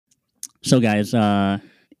So, guys,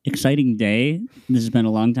 exciting day. This has been a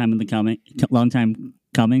long time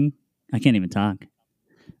coming. I can't even talk. This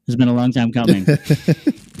has been a long time coming.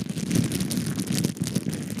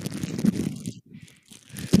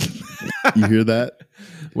 You hear that?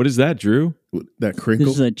 What is that, Drew? That crinkle?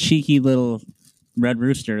 This is a cheeky little red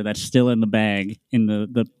rooster that's still in the bag in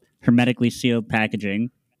the hermetically sealed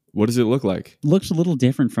packaging. What does it look like? Looks a little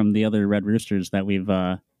different from the other red roosters that we've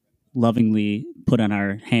lovingly put on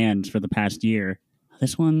our hands for the past year.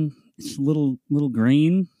 This one is a little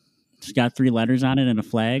green. It's got 3 letters on it and a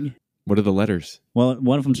flag. What are the letters? Well,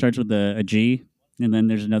 one of them starts with a G, and then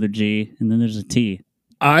there's another G, and then there's a T.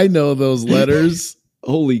 I know those letters.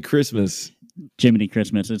 Holy Christmas. Jiminy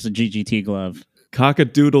Christmas. It's a GGT glove.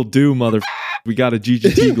 Cock-a-doodle-doo, mother. We got a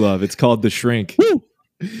GGT glove. It's called the Shrink. Woo!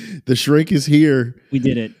 The Shrink is here. We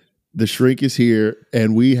did it. The Shrink is here,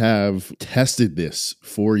 and we have tested this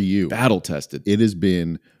for you. Battle tested. It has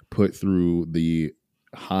been put through the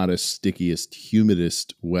hottest, stickiest,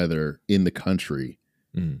 humidest weather in the country.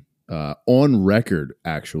 On record,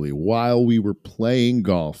 actually, while we were playing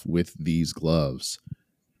golf with these gloves,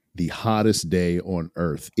 the hottest day on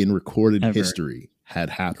earth in recorded history had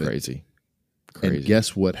happened. Crazy. And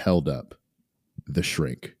guess what held up? The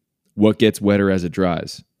Shrink. What gets wetter as it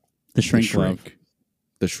dries? The Shrink glove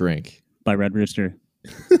The Shrink. by Red Rooster.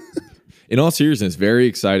 In all seriousness, very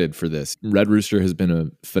excited for this. Red Rooster has been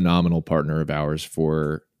a phenomenal partner of ours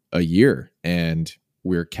for a year, and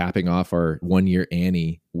we're capping off our 1-year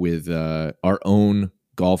Annie with our own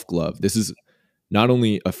golf glove. This is not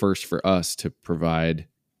only a first for us to provide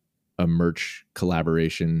a merch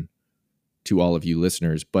collaboration to all of you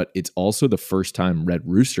listeners, but it's also the first time Red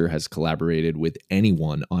Rooster has collaborated with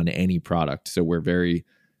anyone on any product. So we're very,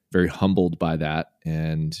 very humbled by that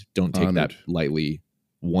and don't take that lightly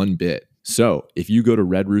one bit. So if you go to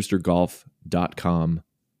redroostergolf.com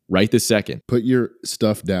right this second, put your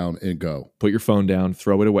stuff down and go. Put your phone down,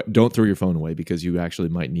 throw it away. Don't throw your phone away because you actually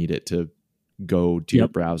might need it to go to your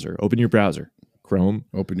browser. Open your browser. Chrome,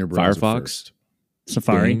 open your browser Firefox, first.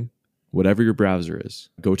 Safari, Bing, whatever your browser is.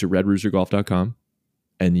 Go to redroostergolf.com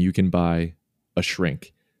and you can buy a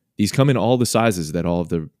Shrink. These come in all the sizes that all of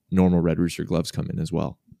the normal Red Rooster gloves come in as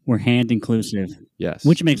well. We're hand inclusive. Yes.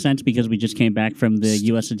 Which makes sense because we just came back from the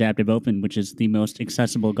U.S. Adaptive Open, which is the most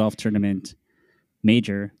accessible golf tournament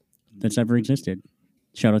major that's ever existed.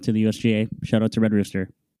 Shout out to the USGA. Shout out to Red Rooster.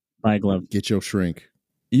 Buy a glove. Get your Shrink.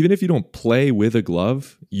 Even if you don't play with a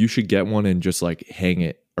glove, you should get one and just like hang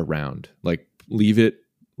it around. Like leave it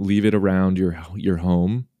around your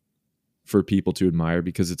home for people to admire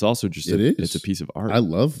because it's also just it's a piece of art. I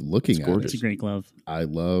love looking at it. It's a great glove. I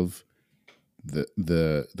love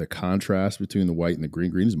the contrast between the white and the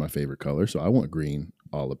green. Green is my favorite color, so I want green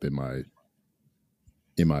all up in my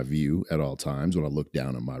view at all times when I look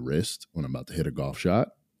down at my wrist when I'm about to hit a golf shot.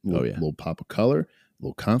 Little pop of color, a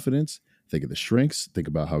little confidence. Think of the Shrinks. Think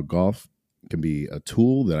about how golf can be a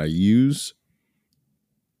tool that I use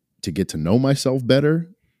to get to know myself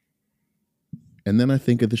better. And then I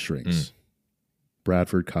think of the Shrinks,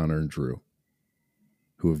 Bradford, Connor, and Drew,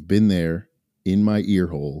 who have been there in my ear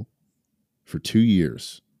hole for 2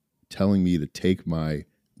 years, telling me to take my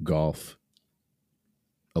golf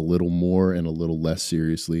a little more and a little less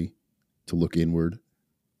seriously, to look inward,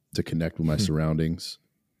 to connect with my surroundings.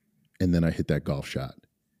 And then I hit that golf shot.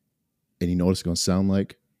 And you know what it's going to sound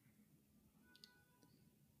like?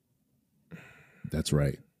 That's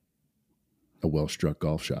right. A well-struck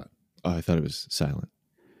golf shot. Oh, I thought it was silent.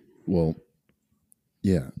 Well,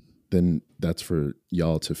 yeah. Then that's for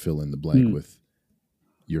y'all to fill in the blank with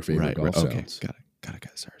your favorite golf sounds. Got it.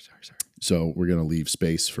 Sorry. So we're going to leave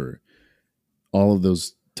space for all of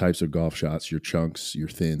those types of golf shots, your chunks, your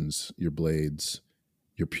thins, your blades,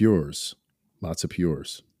 your pures. Lots of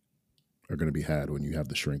pures are going to be had when you have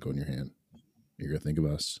the Shrink on your hand. You're going to think of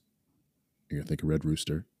us. You're going to think of Red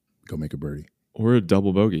Rooster. Go make a birdie. Or a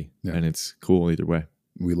double bogey. Yeah. And it's cool either way.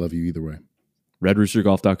 We love you either way.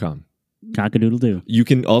 redroostergolf.com. Cock-a-doodle-doo. You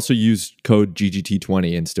can also use code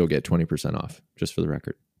GGT20 and still get 20% off, just for the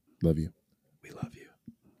record. Love you. We love you.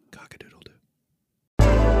 Cock-a-doodle-doo.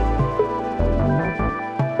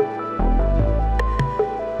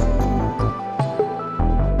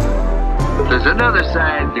 There's another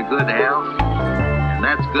side to good health, and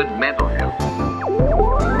that's good mental health.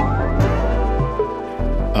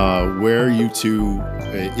 Where are you two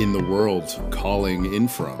in the world calling in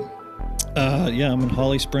from? Yeah, I'm in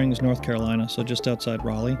Holly Springs, North Carolina, so just outside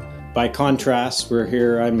Raleigh. By contrast,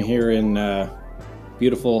 I'm here in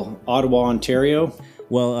beautiful Ottawa, Ontario.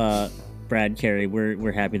 Well, Brad Carey,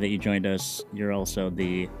 we're happy that you joined us. You're also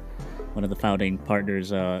the one of the founding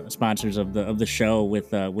partners, sponsors of the show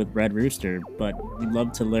with Red Rooster. But we'd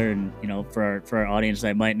love to learn, for our audience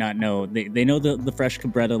that might not know, they know the fresh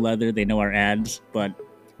Cabretta leather, they know our ads, but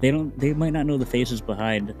they might not know the faces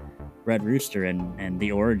behind Red Rooster and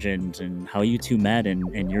the origins and how you two met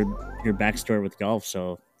and your backstory with golf.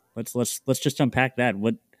 So let's just unpack that.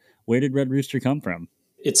 Where did Red Rooster come from?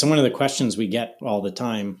 It's one of the questions we get all the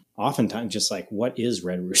time, oftentimes just like, what is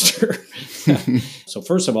Red Rooster? So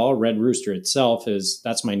first of all, Red Rooster itself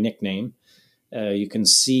that's my nickname. You can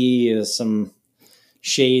see some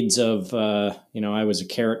shades of, I was a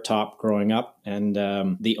carrot top growing up, and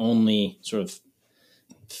the only sort of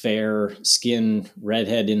fair skin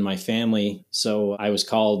redhead in my family. So I was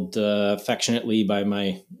called affectionately by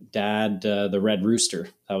my dad, the Red Rooster.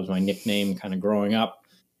 That was my nickname kind of growing up.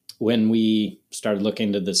 When we started looking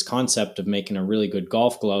into this concept of making a really good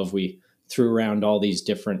golf glove, we threw around all these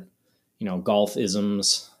different, golf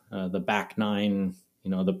isms, the back nine,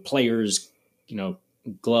 the players,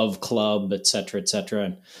 glove club, et cetera, et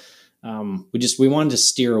cetera. And we wanted to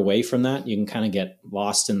steer away from that. You can kind of get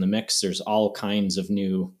lost in the mix. There's all kinds of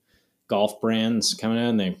new golf brands coming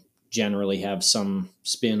in. They generally have some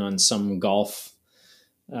spin on some golf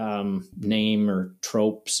name or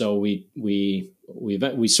trope. So we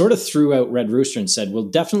sort of threw out Red Rooster and said, we'll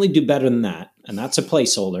definitely do better than that. And that's a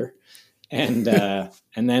placeholder. And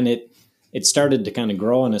then it started to kind of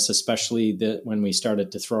grow on us, especially when we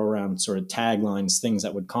started to throw around sort of taglines, things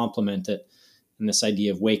that would complement it. And this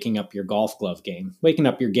idea of waking up your golf glove game, waking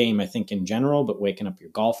up your game, I think in general, but waking up your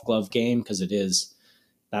golf glove game, because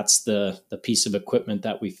that's the piece of equipment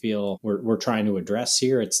that we feel we're trying to address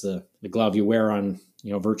here. It's the glove you wear on,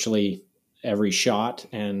 virtually every shot.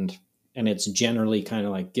 And it's generally kind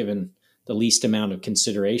of like given the least amount of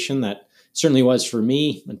consideration. That certainly was for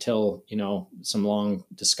me until, some long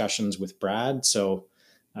discussions with Brad. So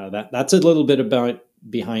that's a little bit about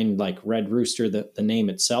behind like Red Rooster, the name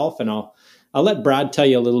itself. And I'll let Brad tell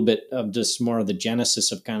you a little bit of just more of the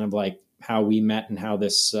genesis of kind of like how we met and how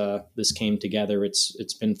this came together.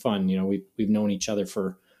 It's been fun. We've known each other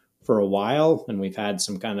for a while, and we've had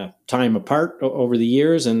some kind of time apart over the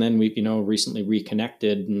years. And then we've, recently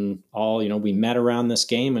reconnected, and we met around this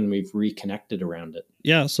game and we've reconnected around it.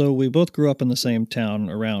 Yeah. So we both grew up in the same town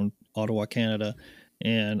around Ottawa, Canada.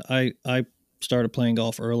 And I started playing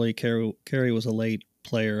golf early. Kerry was a late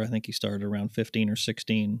player. I think he started around 15 or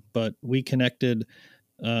 16, but we connected,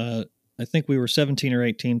 I think we were 17 or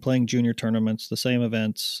 18 playing junior tournaments, the same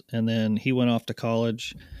events. And then he went off to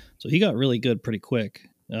college. So he got really good pretty quick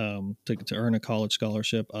to earn a college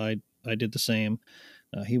scholarship. I did the same.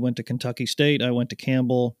 He went to Kentucky State. I went to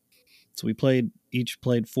Campbell. So we each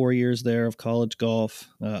played 4 years there of college golf.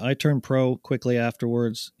 I turned pro quickly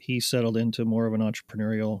afterwards. He settled into more of an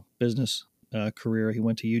entrepreneurial business career. He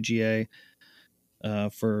went to UGA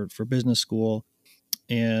for business school.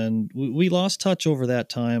 And we lost touch over that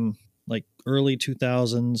time, like early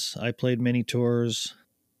 2000s. I played mini tours,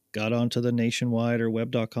 got onto the Nationwide or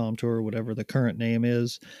Web.com tour, whatever the current name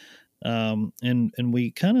is. And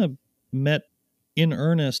we kind of met in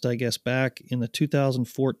earnest, I guess, back in the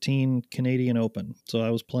 2014 Canadian Open. So I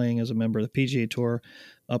was playing as a member of the PGA Tour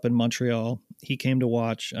up in Montreal. He came to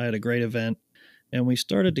watch. I had a great event, and we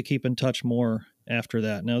started to keep in touch more after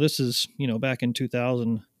that. Now, this is, back in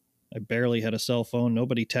 2000, I barely had a cell phone.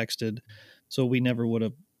 Nobody texted. So we never would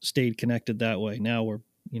have stayed connected that way. Now we're,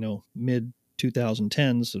 mid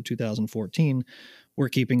 2010s, so 2014, we're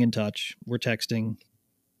keeping in touch. We're texting.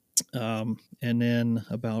 And then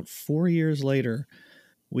about 4 years later,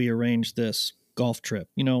 we arranged this golf trip.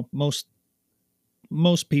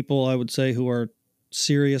 Most people, I would say, who are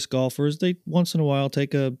serious golfers, they once in a while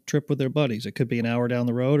take a trip with their buddies. It could be an hour down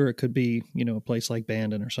the road, or it could be, a place like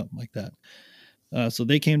Bandon or something like that. So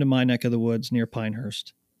they came to my neck of the woods near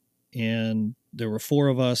Pinehurst, and there were 4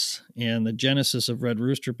 of us, and the genesis of Red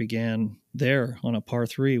Rooster began there on a par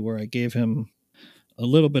 3, where I gave him a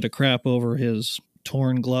little bit of crap over his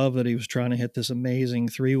torn glove that he was trying to hit this amazing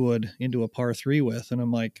 3-wood into a par 3 with. And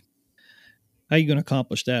I'm like, how are you going to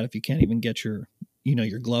accomplish that if you can't even get your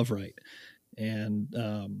glove right? And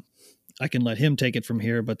I can let him take it from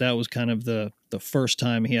here, but that was kind of the first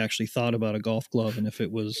time he actually thought about a golf glove and if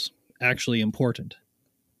it was actually important.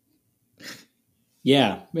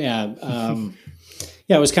 Yeah.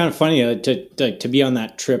 It was kind of funny to be on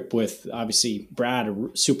that trip with, obviously, Brad, a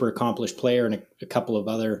super accomplished player, and a couple of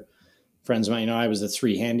other friends of mine. I was a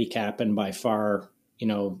 3 handicap and by far,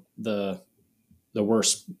 the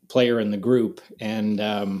worst player in the group. And,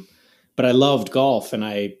 but I loved golf and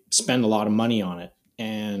I spent a lot of money on it.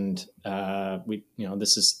 And,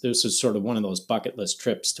 this is sort of one of those bucket list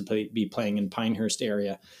trips to be playing in Pinehurst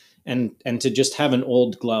area. and to just have an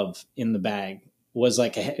old glove in the bag was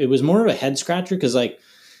like it was more of a head scratcher because like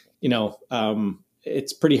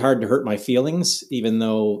it's pretty hard to hurt my feelings even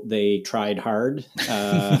though they tried hard,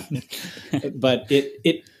 but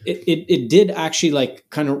it did actually like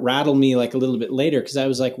kind of rattle me like a little bit later because I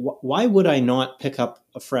was like, why would I not pick up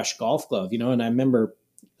a fresh golf glove, and I remember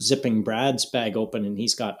zipping Brad's bag open and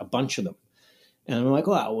he's got a bunch of them. And I'm like,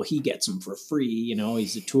 well, he gets them for free.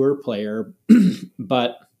 He's a tour player.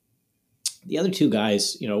 But the other two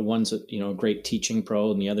guys, one's a great teaching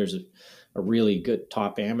pro and the other's a really good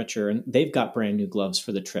top amateur. And they've got brand new gloves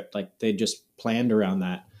for the trip. Like they just planned around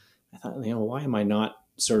that. I thought, why am I not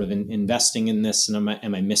sort of investing in this? And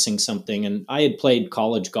am I missing something? And I had played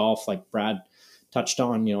college golf like Brad touched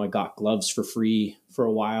on. I got gloves for free for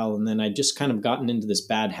a while. And then I just kind of gotten into this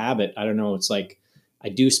bad habit. I don't know. It's like, I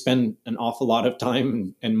do spend an awful lot of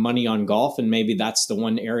time and money on golf. And maybe that's the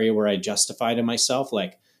one area where I justify to myself,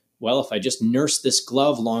 like, well, if I just nurse this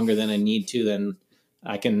glove longer than I need to, then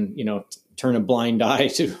I can, turn a blind eye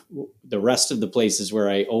to the rest of the places where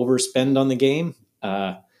I overspend on the game.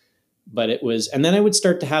 But it was, and then I would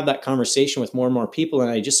start to have that conversation with more and more people. And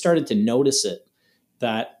I just started to notice it,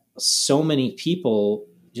 that so many people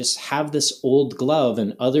just have this old glove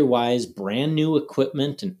and otherwise brand new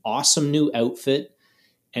equipment and awesome new outfit.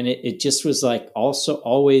 And it just was like also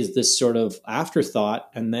always this sort of afterthought.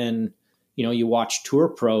 And then, you watch tour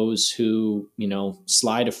pros who,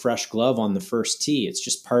 slide a fresh glove on the first tee. It's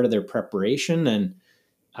just part of their preparation. And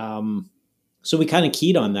so we kind of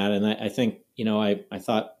keyed on that. And I think, I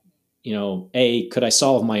thought, could I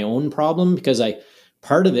solve my own problem? Because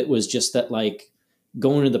part of it was just that like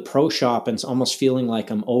going to the pro shop and almost feeling like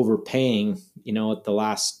I'm overpaying, at the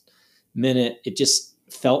last minute, it just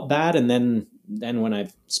felt bad. And then when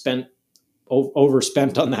I've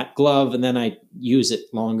overspent on that glove and then I use it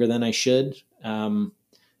longer than I should. And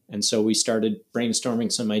so we started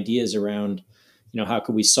brainstorming some ideas around, how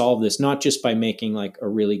could we solve this? Not just by making like a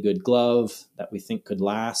really good glove that we think could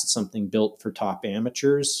last, something built for top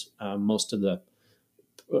amateurs. Most of the,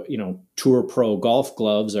 tour pro golf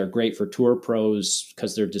gloves are great for tour pros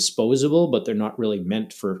because they're disposable, but they're not really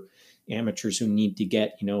meant for amateurs who need to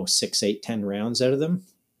get, 6, 8, 10 rounds out of them.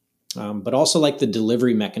 But also like the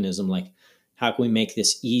delivery mechanism, like how can we make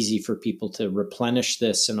this easy for people to replenish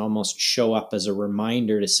this and almost show up as a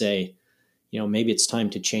reminder to say, maybe it's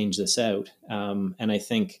time to change this out. And I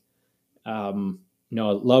think, I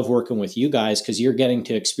love working with you guys because you're getting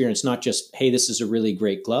to experience not just, hey, this is a really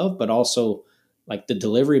great glove, but also like the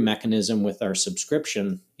delivery mechanism with our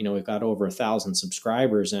subscription. We've got over 1,000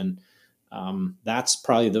 subscribers and that's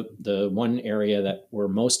probably the one area that we're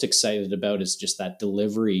most excited about is just that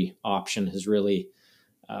delivery option has really,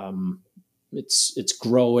 it's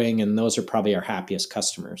growing and those are probably our happiest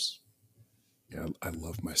customers. Yeah, I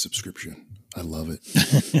love my subscription. I love it.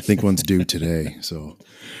 I think one's due today. So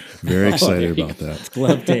very excited about that. It's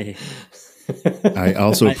glove day. I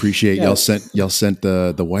also appreciate y'all sent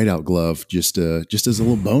the whiteout glove just as a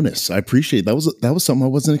little bonus. I appreciate that was something I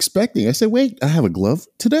wasn't expecting. I said, wait, I have a glove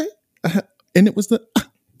today? And it was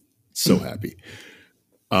so happy.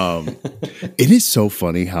 It is so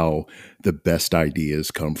funny how the best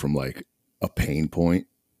ideas come from like a pain point.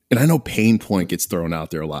 And I know pain point gets thrown out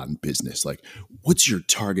there a lot in business. Like, what's your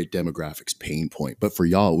target demographics pain point? But for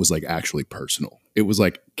y'all, it was like actually personal. It was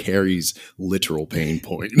like Carrie's literal pain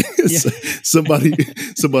point.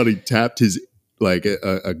 Somebody tapped his like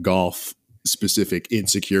a golf specific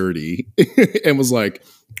insecurity and was like,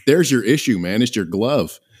 there's your issue, man. It's your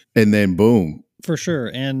glove. And then boom. For sure.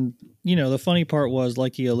 And, the funny part was,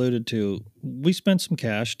 like he alluded to, we spent some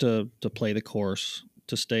cash to play the course,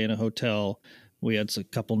 to stay in a hotel. We had a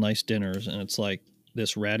couple nice dinners, and it's like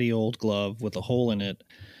this ratty old glove with a hole in it.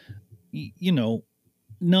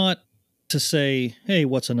 Not to say, hey,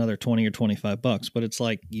 what's another 20 or $25? But it's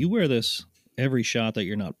like, you wear this every shot that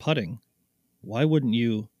you're not putting. Why wouldn't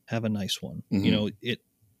you have a nice one? Mm-hmm.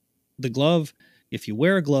 The glove, if you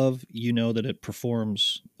wear a glove, you know that it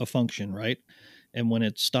performs a function, right? And when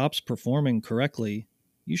it stops performing correctly,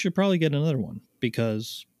 you should probably get another one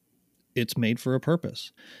because it's made for a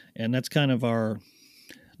purpose. And that's kind of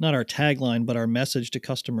not our tagline, but our message to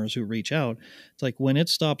customers who reach out. It's like when it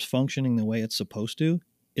stops functioning the way it's supposed to,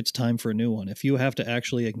 it's time for a new one. If you have to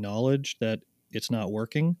actually acknowledge that it's not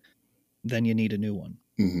working, then you need a new one.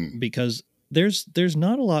 Mm-hmm. Because there's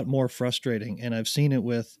not a lot more frustrating. And I've seen it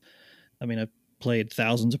I've played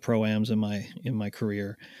thousands of pro-ams in my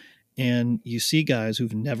career. And you see guys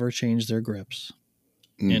who've never changed their grips.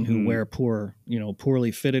 and who Mhm. wear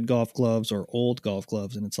poorly fitted golf gloves or old golf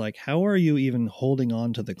gloves. And it's like, how are you even holding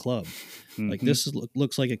on to the club? Like Mhm. this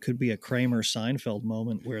looks like it could be a Kramer Seinfeld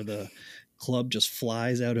moment where the club just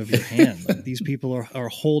flies out of your hand. Like these people are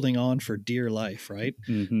holding on for dear life, right?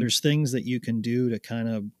 Mhm. There's things that you can do to kind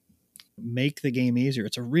of make the game easier.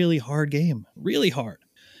 It's a really hard game, really hard.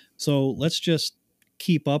 So let's just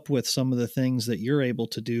keep up with some of the things that you're able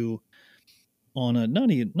to do on a not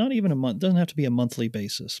even a month. Doesn't have to be a monthly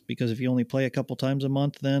basis, because if you only play a couple times a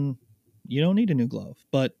month, then you don't need a new glove.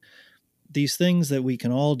 But these things that we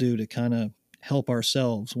can all do to kind of help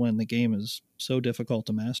ourselves when the game is so difficult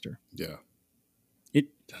to master. Yeah.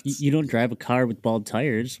 You don't drive a car with bald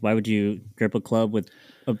tires. Why would you grip a club with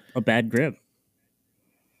a bad grip?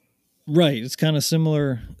 Right. It's kind of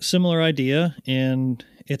similar idea. And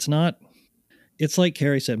it's like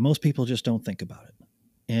Carrie said, most people just don't think about it.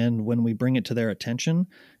 And when we bring it to their attention,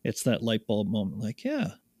 it's that light bulb moment. Like,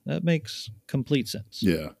 yeah, that makes complete sense.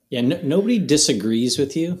 Yeah. Yeah, nobody disagrees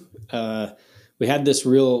with you. We had this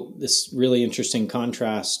really interesting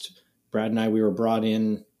contrast. Brad and I, we were brought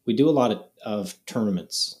in. We do a lot of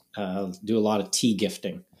tournaments, do a lot of tee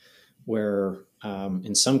gifting, where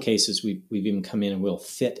in some cases we've even come in and we'll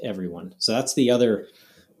fit everyone. So that's the other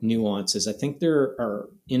nuance. Is I think there are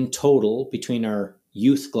in total between our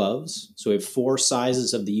youth gloves. So we have 4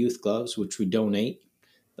 sizes of the youth gloves, which we donate,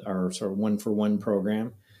 our sort of 1-for-1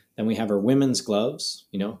 program. Then we have our women's gloves,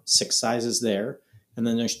 6 sizes there. And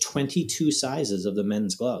then there's 22 sizes of the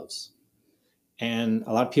men's gloves. And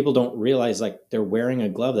a lot of people don't realize, like, they're wearing a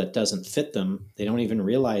glove that doesn't fit them. They don't even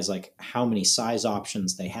realize, like, how many size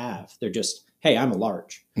options they have. They're just, hey, I'm a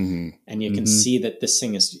large. Mm-hmm. And you can see that this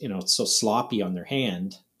thing is, it's so sloppy on their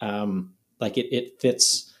hand. Like it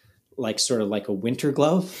fits like sort of like a winter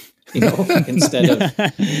glove, instead of,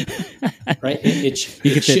 right? You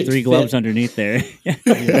could fit 3 gloves underneath there.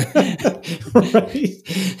 Right.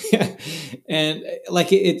 Yeah. And like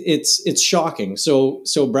it's shocking. So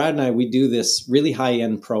Brad and I, we do this really high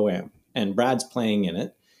end pro-am, and Brad's playing in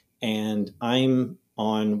it, and I'm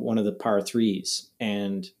on one of the par 3s,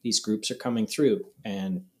 and these groups are coming through,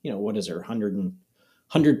 and what is there,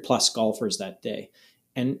 100 plus golfers that day,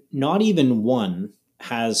 and not even one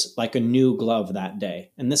has like a new glove that day.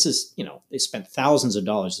 And this is, they spent thousands of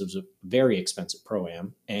dollars. It was a very expensive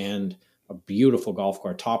pro-am and a beautiful golf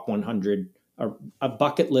course, top 100, a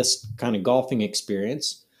bucket list kind of golfing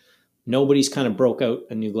experience. Nobody's kind of broke out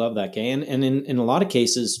a new glove that day. And in a lot of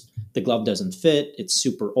cases, the glove doesn't fit. It's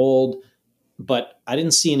super old, but I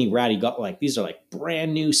didn't see any ratty golf. Like, these are like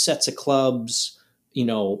brand new sets of clubs,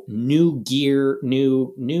 new gear,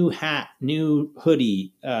 new hat, new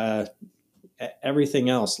hoodie, everything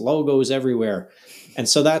else, logos everywhere. And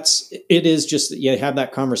so it is just, you have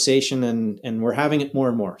that conversation, and we're having it more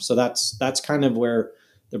and more. So that's kind of where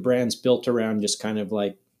the brand's built around, just kind of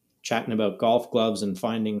like chatting about golf gloves and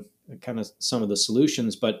finding kind of some of the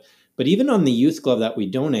solutions. But even on the youth glove that we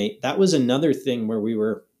donate, that was another thing where we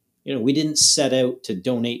were, we didn't set out to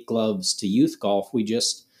donate gloves to youth golf.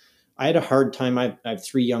 I had a hard time. I have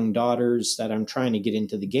 3 young daughters that I'm trying to get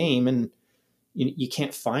into the game, and you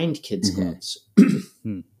can't find kids' gloves,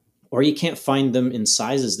 or you can't find them in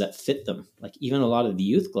sizes that fit them. Like, even a lot of the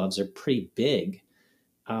youth gloves are pretty big.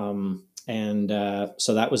 So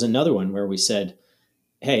that was another one where we said,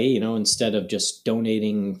 hey, instead of just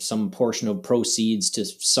donating some portion of proceeds to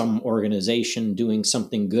some organization doing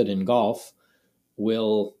something good in golf,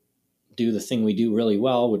 we'll do the thing we do really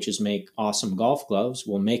well, which is make awesome golf gloves.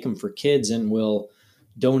 We'll make them for kids, and we'll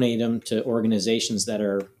donate them to organizations that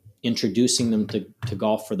are introducing them to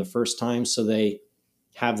golf for the first time, so they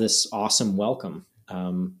have this awesome welcome,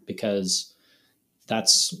 because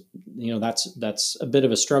that's a bit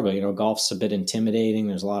of a struggle. Golf's a bit intimidating.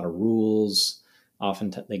 There's a lot of rules.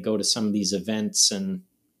 Often they go to some of these events and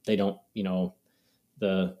they don't,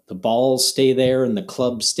 the balls stay there and the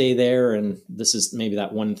clubs stay there, and this is maybe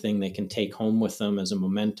that one thing they can take home with them as a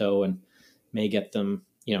memento, and may get them,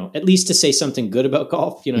 at least to say something good about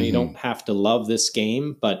golf. You don't have to love this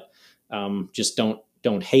game, but just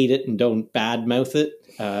don't hate it and don't badmouth it.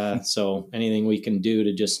 So anything we can do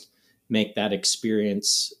to just make that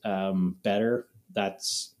experience better,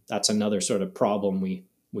 that's another sort of problem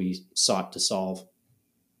we sought to solve.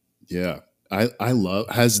 Yeah, I love.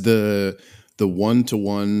 Has the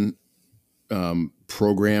 1-to-1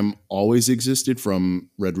 program always existed from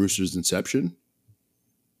Red Rooster's inception?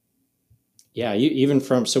 Yeah,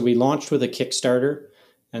 so we launched with a Kickstarter,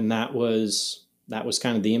 and that was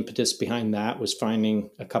kind of the impetus behind that, was finding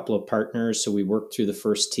a couple of partners. So we worked through the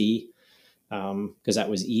first tee, because that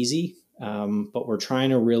was easy. But we're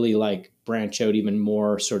trying to really like branch out even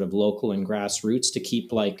more sort of local and grassroots to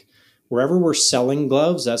keep like wherever we're selling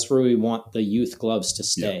gloves, that's where we want the youth gloves to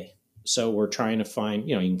stay. Yeah. So we're trying to find,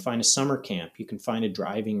 you can find a summer camp, you can find a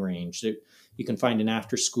driving range, you can find an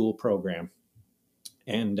after school program,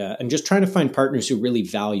 and just trying to find partners who really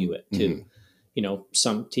value it too. Mm-hmm.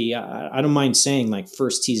 Some tee, I don't mind saying like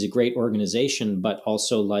First Tee is a great organization, but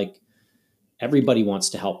also like everybody wants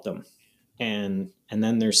to help them. And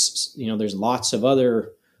then there's lots of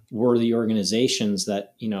other worthy organizations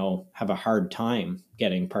that, have a hard time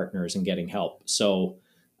getting partners and getting help. So,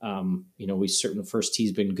 we certainly First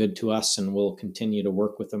Tee's been good to us, and we'll continue to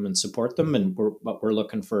work with them and support them. But we're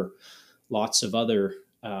looking for lots of other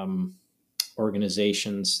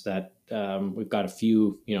organizations that we've got a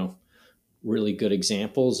few, really good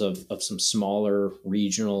examples of some smaller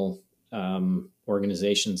regional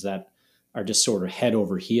organizations that are just sort of head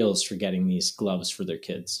over heels for getting these gloves for their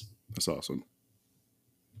kids. That's awesome.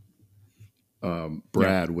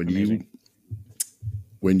 Brad, yeah,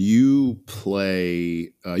 when you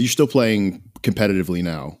play, you're still playing competitively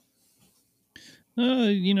now?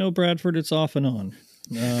 Bradford, it's off and on.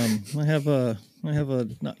 I have a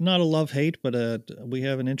not a love-hate, but we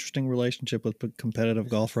have an interesting relationship with competitive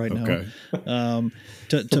golf right now. Okay.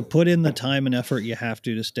 To put in the time and effort you have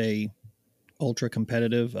to stay ultra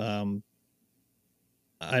competitive,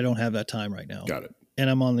 I don't have that time right now. Got it. And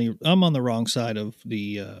I'm on the wrong side of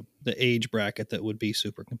the age bracket that would be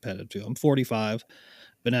super competitive. I'm 45,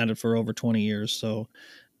 been at it for over 20 years. So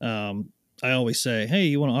I always say, hey,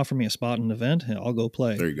 you want to offer me a spot in an event? I'll go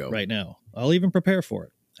play. There you go. Right now. I'll even prepare for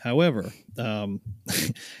it. However,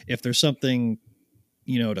 if there's something,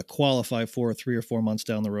 to qualify for 3 or 4 months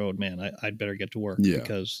down the road, man, I'd better get to work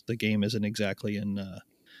because the game isn't exactly in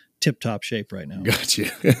tip-top shape right now. Gotcha.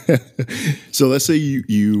 So let's say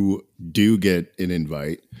you do get an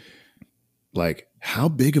invite. Like, how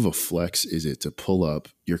big of a flex is it to pull up?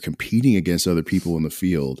 You're competing against other people in the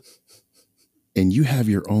field, and you have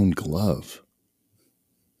your own glove.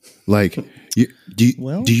 Like, do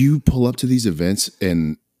you pull up to these events,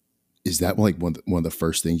 and is that like one of the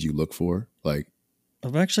first things you look for? Like,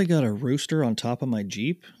 I've actually got a rooster on top of my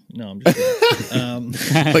Jeep. No, I'm just kidding.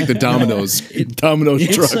 Like the Domino's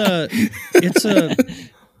truck.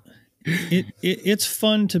 It's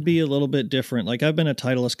fun to be a little bit different. Like, I've been a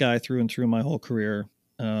Titleist guy through and through my whole career.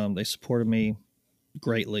 They supported me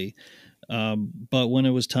greatly. But when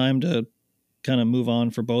it was time to kind of move on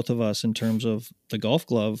for both of us in terms of the golf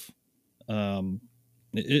glove,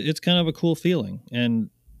 it's kind of a cool feeling.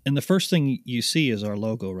 And the first thing you see is our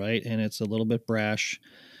logo, right? And it's a little bit brash,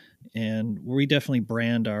 and we definitely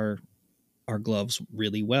brand our gloves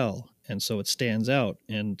really well. And so it stands out.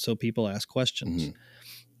 And so people ask questions. Mm-hmm.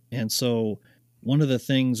 And so one of the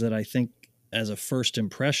things that I think as a first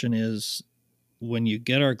impression is when you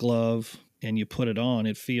get our glove and you put it on,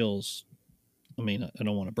 it feels, I mean, I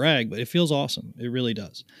don't want to brag, but it feels awesome. It really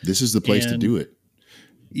does. This is the place to do it.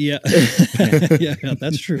 Yeah. Yeah,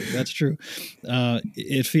 that's true. That's true.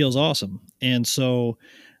 It feels awesome. And so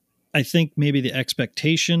I think maybe the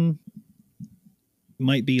expectation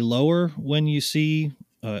might be lower when you see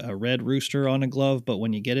a red rooster on a glove, but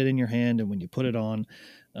when you get it in your hand and when you put it on,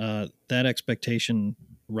 that expectation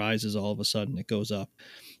rises all of a sudden. It goes up.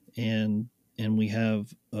 And we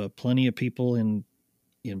have plenty of people in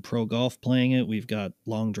pro golf playing it. We've got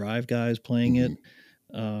long drive guys playing it.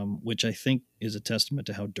 Which I think is a testament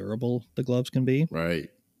to how durable the gloves can be. Right.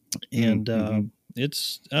 And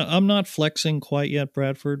it's I'm not flexing quite yet,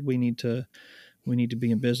 Bradford. We need to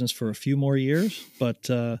be in business for a few more years, but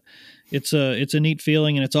it's a neat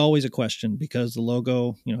feeling, and it's always a question because the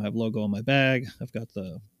logo, I have logo on my bag. I've got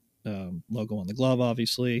the logo on the glove,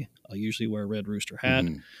 obviously. I'll usually wear a Red Rooster hat.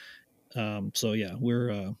 So yeah,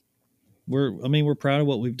 we're proud of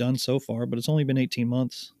what we've done so far, but it's only been 18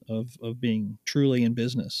 months of being truly in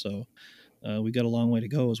business. So we've got a long way to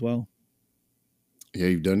go as well. Yeah,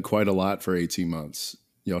 you've done quite a lot for 18 months.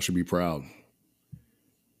 Y'all should be proud.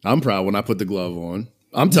 I'm proud when I put the glove on.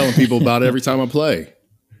 I'm telling people about it every time I play.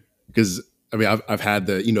 Because, I mean, I've had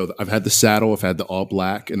the saddle, I've had the all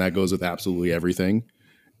black, and that goes with absolutely everything.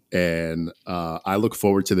 And I look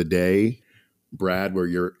forward to the day, Brad, where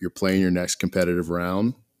you're playing your next competitive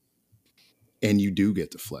round. And you do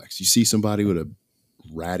get to flex. You see somebody with a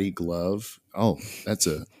ratty glove. Oh, that's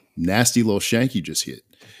a nasty little shank you just hit.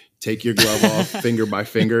 Take your glove off, finger by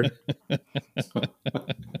finger.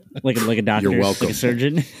 Like a doctor. You're welcome. Like a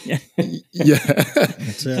surgeon. Yeah.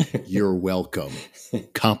 That's it. You're welcome.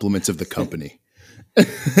 Compliments of the company.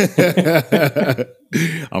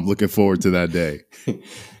 I'm looking forward to that day.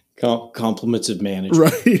 Compliments of management.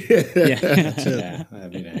 Right. Yeah,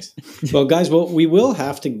 that'd be nice. Well, guys, we'll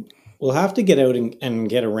have to get out and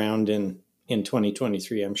get around in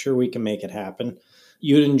 2023. I'm sure we can make it happen.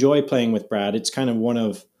 You'd enjoy playing with Brad. It's kind of one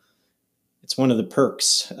of the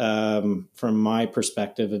perks from my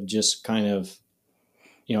perspective of just kind of,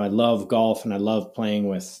 I love golf and I love playing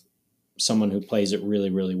with someone who plays it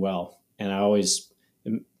really, really well. And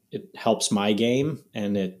it helps my game,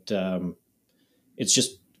 and it's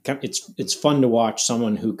fun to watch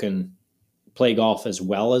someone who can play golf as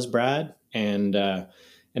well as Brad, and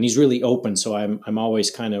he's really open. So I'm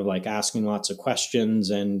always kind of like asking lots of questions,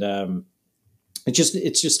 and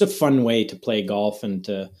it's just a fun way to play golf and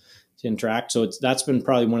to interact. So that's been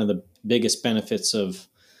probably one of the biggest benefits of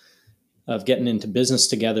getting into business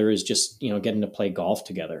together, is just, getting to play golf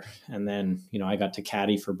together. And then, I got to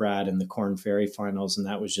caddy for Brad in the Corn Ferry finals, and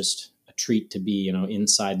that was just a treat to be,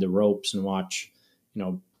 inside the ropes and watch,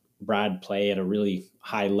 Brad play at a really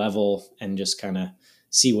high level and just kind of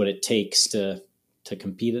see what it takes to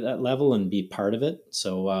compete at that level and be part of it.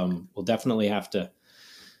 So we'll definitely have to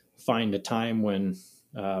find a time when,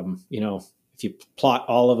 if you plot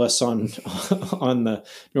all of us on the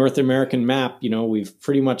North American map, we've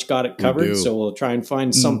pretty much got it covered. So we'll try and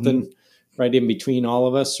find something right in between all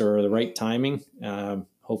of us, or the right timing.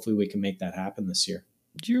 Hopefully we can make that happen this year.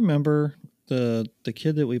 Do you remember the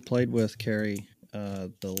kid that we played with, Kerry,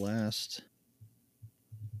 the last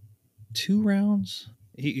 2 rounds?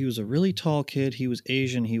 He was a really tall kid. He was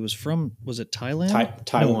Asian. He was from, was it Thailand?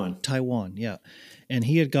 Taiwan. No, Taiwan, yeah. And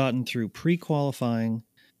he had gotten through pre-qualifying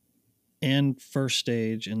and first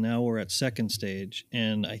stage, and now we're at second stage.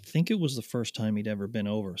 And I think it was the first time he'd ever been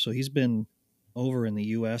over. So he's been over in the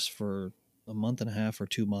U.S. for a month and a half or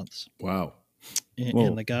 2 months. Wow.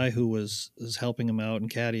 And the guy who was helping him out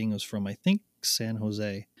and caddying was from, I think, San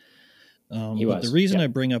Jose. But the reason I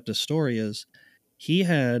bring up this story is he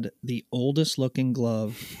had the oldest looking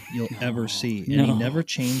glove you'll ever see, and he never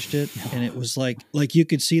changed it. And it was like you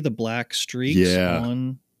could see the black streaks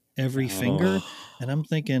on every finger. And I'm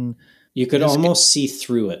thinking, you could almost see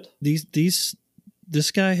through it. This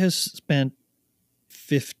guy has spent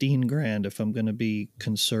 $15,000, if I'm going to be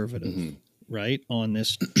conservative, right, on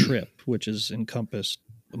this trip, which has encompassed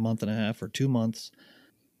a month and a half or 2 months,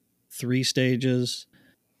 3 stages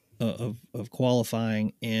of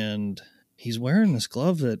qualifying, and he's wearing this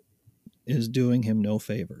glove that is doing him no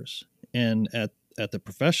favors. And at the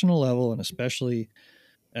professional level, and especially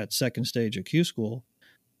at second stage of Q School,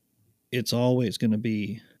 it's always going to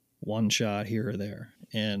be one shot here or there.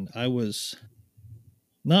 And I was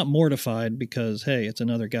not mortified because, hey, it's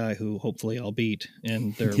another guy who hopefully I'll beat,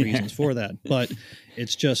 and there are reasons for that. But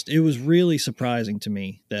it was really surprising to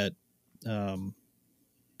me that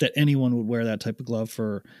that anyone would wear that type of glove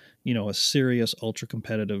for, a serious ultra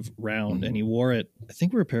competitive round. And he wore it, I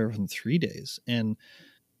think we were paired from 3 days, and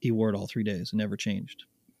he wore it all 3 days and never changed.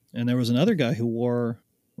 And there was another guy who wore,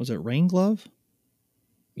 was it rain glove?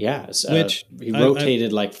 Yeah, which he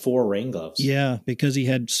rotated like 4 rain gloves. Yeah, because he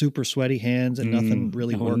had super sweaty hands and nothing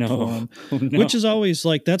really worked for him. Which is always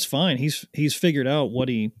like, that's fine. He's figured out what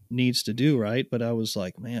he needs to do, right? But I was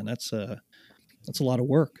like, man, that's a lot of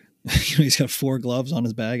work. He's got 4 gloves on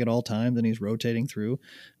his bag at all times, and he's rotating through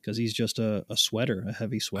because he's just a sweater, a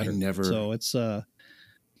heavy sweater. I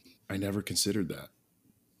never considered that,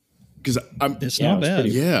 because it's not bad.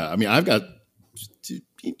 Yeah, I mean, I got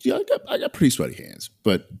pretty sweaty hands,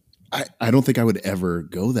 but I don't think I would ever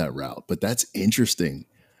go that route. But that's interesting,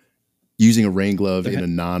 using a rain glove in a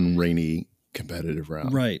non-rainy competitive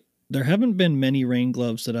route. Right. There haven't been many rain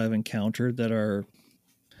gloves that I've encountered that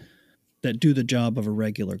do the job of a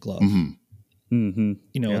regular glove.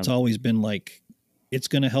 It's always been like, it's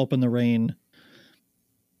going to help in the rain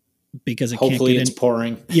because hopefully it's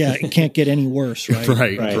pouring. Yeah, it can't get any worse, right?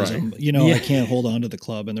 right. I can't hold on to the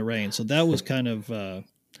club in the rain. So that was kind of,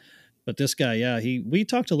 but this guy, we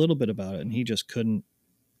talked a little bit about it, and he just couldn't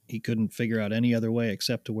figure out any other way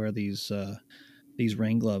except to wear these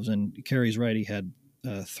rain gloves. And Kerry's right. He had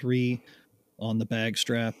 3 on the bag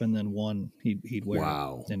strap, and then 1 he'd wear.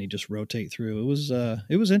 Wow. And he'd just rotate through.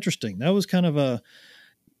 It was interesting. That was kind of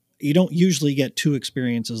you don't usually get 2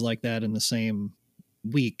 experiences like that in the same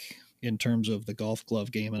week in terms of the golf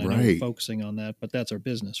glove game. And I know we're focusing on that, but that's our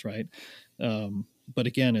business, right? But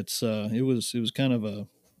again, it was kind of a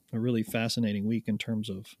really fascinating week in terms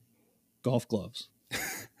of golf gloves.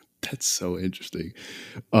 That's so interesting.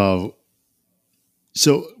 So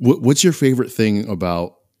what's your favorite thing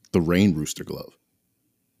about the Rain Rooster glove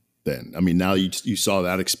then? I mean, now you saw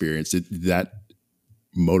that experience. Did that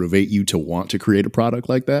motivate you to want to create a product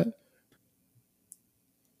like that?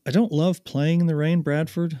 I don't love playing in the rain,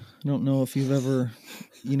 Bradford. I don't know if you've ever,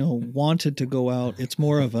 wanted to go out. It's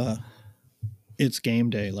more of it's game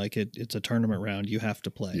day. Like it's a tournament round. You have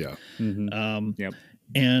to play. Yeah. Yep.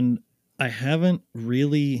 And I haven't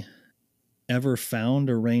really ever found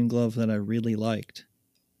a rain glove that I really liked.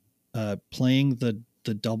 Playing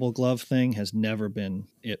the double glove thing has never been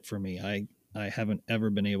it for me. I haven't ever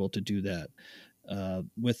been able to do that.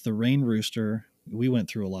 With the Rain Rooster, we went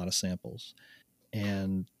through a lot of samples,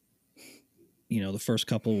 and the first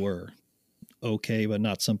couple were okay, but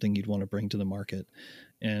not something you'd want to bring to the market.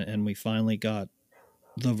 And we finally got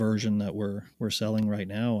the version that we're selling right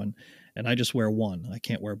now. And I just wear one. I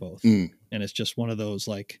can't wear both. And it's just one of those,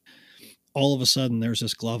 like, all of a sudden there's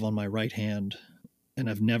this glove on my right hand and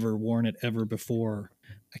I've never worn it ever before.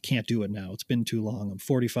 I can't do it now. It's been too long. I'm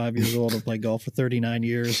 45 years old. I've played golf for 39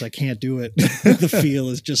 years. I can't do it. The feel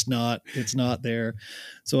is just it's not there.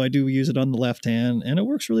 So I do use it on the left hand and it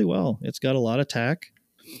works really well. It's got a lot of tack.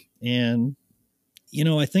 And,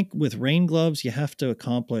 I think with rain gloves, you have to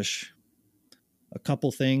accomplish a couple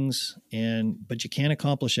things, but you can't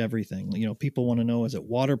accomplish everything. People want to know, is it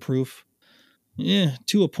waterproof? Yeah,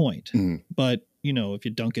 to a point. But, if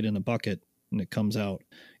you dunk it in a bucket and it comes out,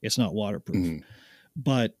 it's not waterproof.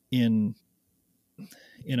 But in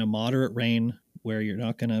a moderate rain where you're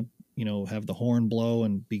not going to, have the horn blow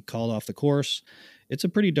and be called off the course, it's a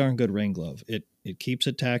pretty darn good rain glove. It keeps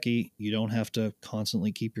it tacky. You don't have to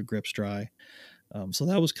constantly keep your grips dry. So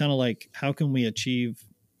that was kind of like, how can we achieve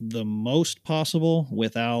the most possible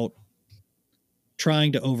without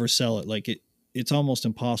trying to oversell it? Like it's almost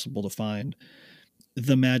impossible to find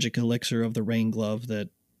the magic elixir of the rain glove that,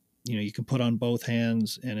 you can put on both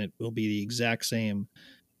hands and it will be the exact same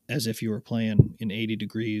as if you were playing in 80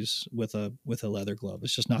 degrees with a leather glove.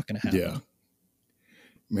 It's just not going to happen. Yeah.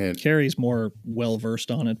 Man, Carrie's more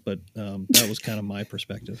well-versed on it, but that was kind of my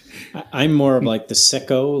perspective. I'm more of like the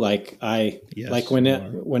sicko. Like Yes, like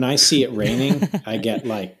when I see it raining, I get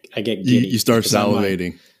giddy. you start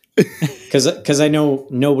salivating. Because I know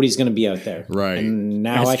nobody's going to be out there. Right. And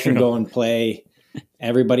now That's I can true. go and play.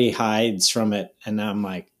 Everybody hides from it. And I'm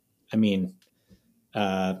like,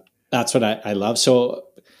 that's what I love. So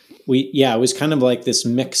it was kind of like this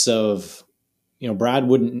mix of, Brad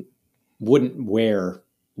wouldn't wear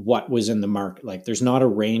what was in the market. Like there's not a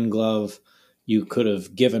rain glove you could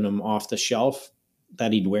have given him off the shelf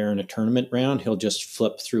that he'd wear in a tournament round. He'll just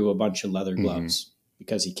flip through a bunch of leather gloves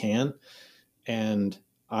because he can. And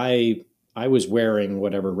I was wearing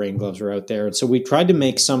whatever rain gloves were out there. And so we tried to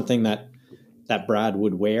make something that Brad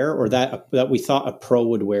would wear, or that we thought a pro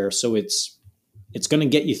would wear. So it's going to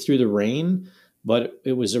get you through the rain, but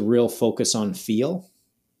it was a real focus on feel.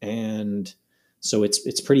 And so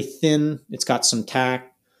it's pretty thin. It's got some tack.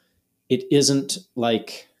 It isn't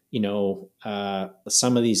like,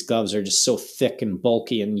 some of these gloves are just so thick and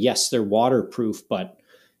bulky, and yes, they're waterproof, but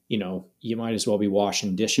you might as well be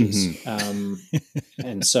washing dishes.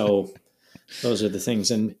 And so those are the things.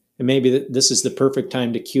 And maybe this is the perfect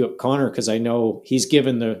time to cue up Connor, because I know he's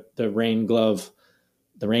given the rain gloves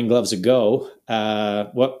a go.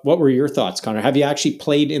 What were your thoughts, Connor? Have you actually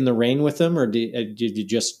played in the rain with them, or did you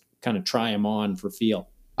just kind of try them on for feel?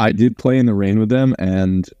 I did play in the rain with them,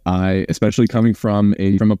 and I, especially coming from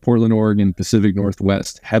a Portland, Oregon, Pacific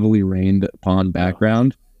Northwest, heavily rained upon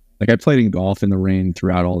background. Like I played in golf in the rain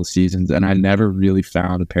throughout all the seasons, and I never really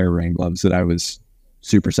found a pair of rain gloves that I was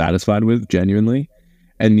super satisfied with, genuinely.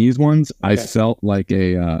 And these ones, I felt like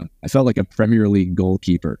a Premier League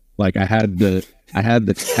goalkeeper. Like I had the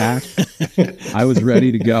tack. I was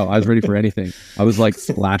ready to go. I was ready for anything. I was like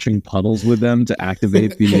splashing puddles with them to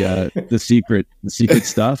activate the secret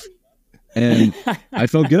stuff, and I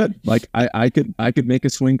felt good. Like I could make a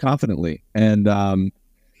swing confidently. And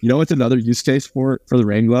it's another use case for the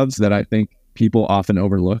rain gloves that I think people often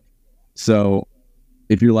overlook. So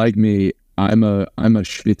if you're like me, I'm a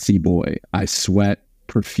schwitzy boy. I sweat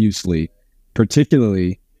profusely,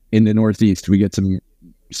 particularly in the Northeast. We get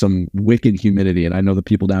some wicked humidity, and I know the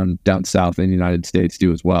people down south in the United States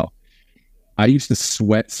do as well. I used to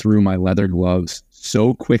sweat through my leather gloves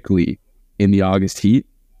so quickly in the August heat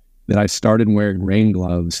that I started wearing rain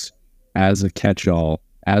gloves as a catch-all,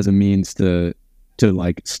 as a means to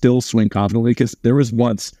like still swing confidently. Because there was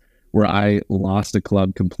once where I lost a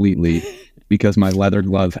club completely because my leather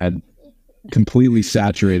glove had completely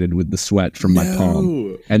saturated with the sweat from my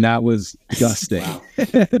palm, and that was disgusting.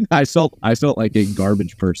 I felt like a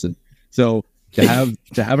garbage person. So to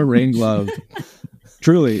have a rain glove,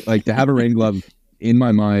 truly, like to have a rain glove in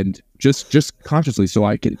my mind, just consciously, so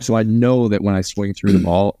I know that when I swing through the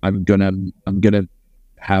ball, I'm gonna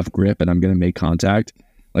have grip and I'm gonna make contact.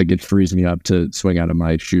 Like it frees me up to swing out of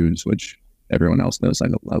my shoes, which everyone else knows I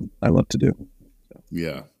love to do.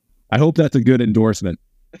 Yeah. I hope that's a good endorsement.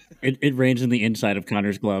 It rains in the inside of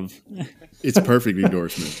Connor's glove. It's a perfect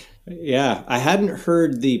endorsement. Yeah, I hadn't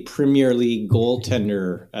heard the Premier League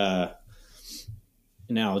goaltender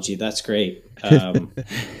analogy. That's great.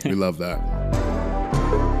 We love that.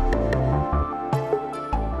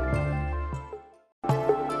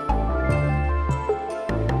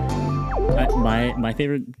 My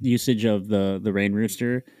favorite usage of the Rain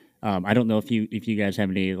Rooster. I don't know if you guys have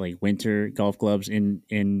any like winter golf gloves in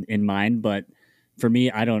mind, but for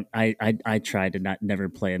me, I don't. I try to never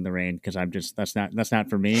play in the rain because I'm just that's not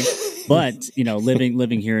for me. But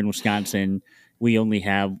living here in Wisconsin, we only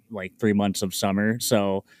have like 3 months of summer,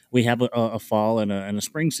 so we have a fall and a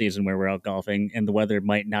spring season where we're out golfing, and the weather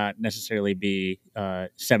might not necessarily be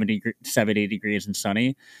 70 degrees and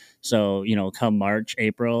sunny. So come March,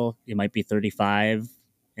 April, it might be 35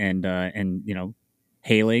 and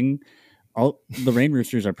hailing. All the Rain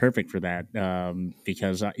Roosters are perfect for that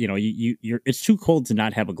because you're it's too cold to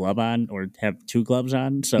not have a glove on or have two gloves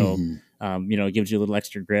on, so it gives you a little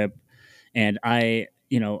extra grip. And I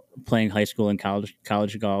playing high school and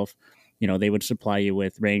college golf, they would supply you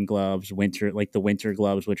with rain gloves, the winter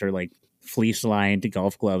gloves, which are like fleece lined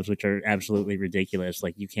golf gloves, which are absolutely ridiculous.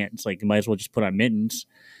 Like you might as well just put on mittens.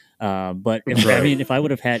 But if I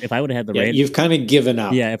would have had the rain, you've kind of given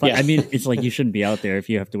up. Yeah. It's like you shouldn't be out there if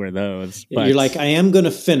you have to wear those. But you're like, I am going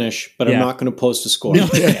to finish, but I'm not going to post a score. No,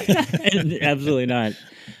 absolutely not.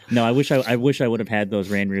 No, I wish I would have had those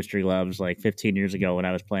Rain Rooster gloves like 15 years ago when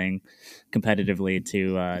I was playing competitively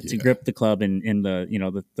to grip the club in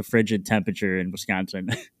the frigid temperature in Wisconsin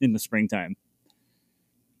in the springtime.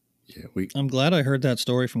 Yeah, I'm glad I heard that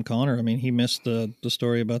story from Connor. I mean, he missed the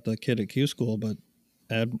story about the kid at Q School, but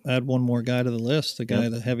add one more guy to the list. The guy,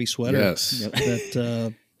 the heavy sweater,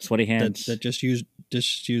 that sweaty hands that just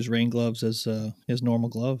used rain gloves as his normal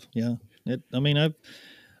glove. Yeah,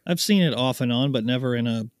 I've seen it off and on, but never in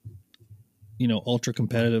a ultra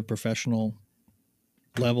competitive professional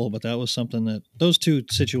level. But that was something that those two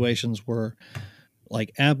situations were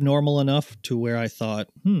like abnormal enough to where I thought,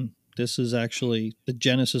 this is actually the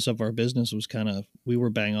genesis of our business was we were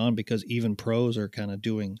bang on because even pros are kind of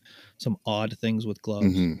doing some odd things with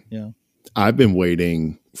gloves. Mm-hmm. Yeah. I've been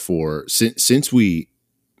waiting for, since we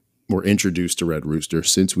were introduced to Red Rooster,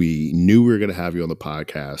 since we knew we were going to have you on the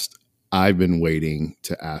podcast, I've been waiting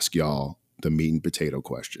to ask y'all the meat and potato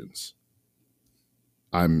questions.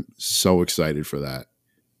 I'm so excited for that.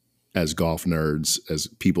 As golf nerds, as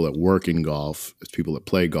people that work in golf, as people that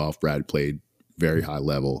play golf, Brad played very high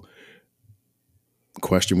level.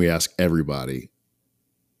 Question we ask everybody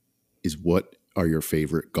is, what are your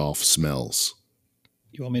favorite golf smells?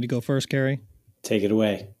 You want me to go first, Carrie? Take it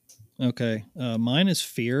away. Okay. Mine is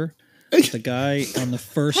fear. The guy on the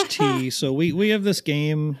first tee. So we have this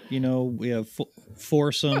game, we have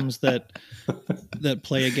foursomes that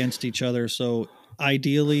play against each other. So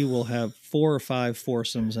ideally we'll have 4 or 5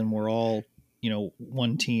 foursomes and we're all,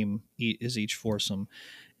 one team is each foursome.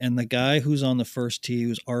 And the guy who's on the first tee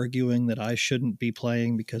who's arguing that I shouldn't be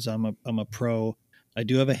playing because I'm a pro. I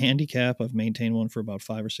do have a handicap. I've maintained one for about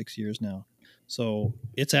 5 or 6 years now. So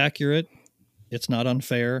it's accurate. It's not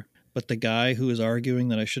unfair. But the guy who is arguing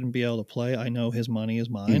that I shouldn't be able to play, I know his money is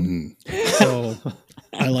mine. Mm-hmm. So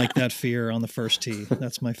I like that fear on the first tee.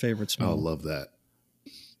 That's my favorite smell. I love that.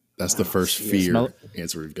 That's the first fear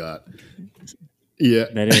answer we've got. Yeah.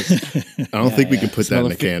 That is. I don't think we can put that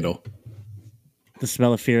in a candle. The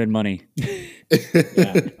smell of fear and money.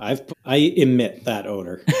 Yeah, I emit that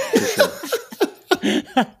odor for sure.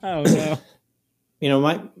 Oh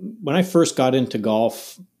no! When I first got into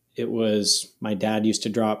golf, it was my dad used to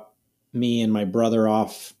drop me and my brother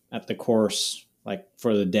off at the course like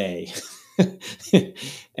for the day,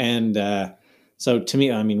 and so to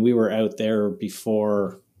me, we were out there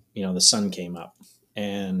before the sun came up,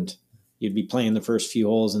 and you'd be playing the first few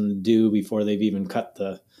holes in the dew before they've even cut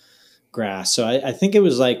the grass. So I think it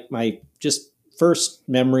was like my just first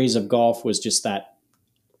memories of golf was just that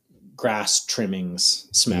grass trimmings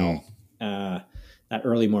smell, that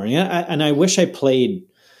early morning. And I wish I played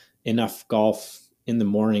enough golf in the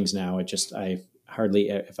mornings now. I hardly,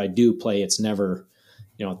 if I do play, it's never,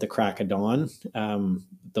 at the crack of dawn,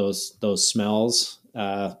 those smells.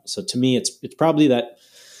 So to me, it's probably that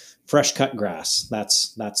fresh cut grass.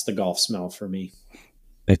 That's the golf smell for me.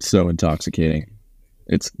 It's so intoxicating.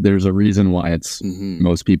 There's a reason why it's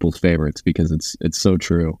most people's favorites, because it's so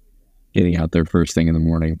true. Getting out there first thing in the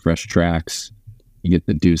morning, fresh tracks, you get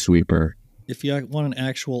the dew sweeper. if you want an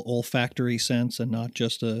actual olfactory sense and not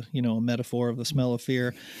just a metaphor of the smell of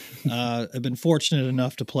fear, I've been fortunate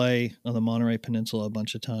enough to play on the Monterey Peninsula a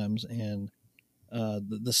bunch of times, and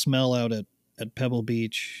the smell out at Pebble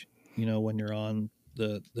Beach, when you're on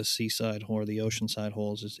the seaside or the oceanside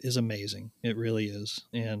holes is amazing. It really is.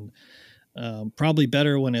 And probably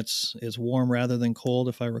better when it's warm rather than cold,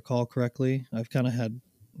 if I recall correctly. I've kind of had,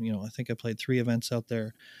 I think I played 3 events out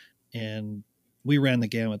there, and we ran the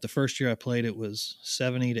gamut. The first year I played, it was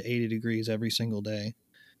 70 to 80 degrees every single day.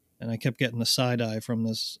 And I kept getting the side eye from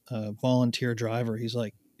this volunteer driver. He's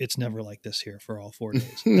like, it's never like this here for all 4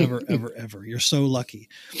 days. Never, ever, ever. You're so lucky.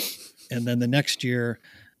 And then the next year,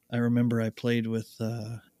 I remember I played with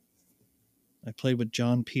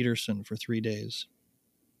John Peterson for 3 days.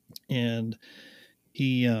 And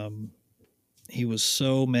he was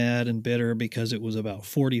so mad and bitter because it was about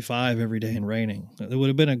 45 every day and raining. It would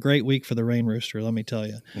have been a great week for the Rain Rooster, let me tell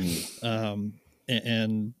you. And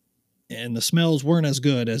the smells weren't as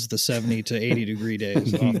good as the 70 to 80 degree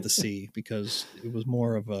days off the sea, because it was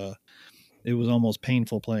it was almost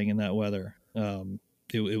painful playing in that weather.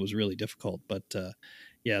 It was really difficult, but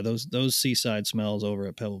yeah, those seaside smells over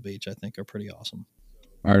at Pebble Beach, I think, are pretty awesome.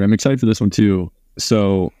 All right, I'm excited for this one too.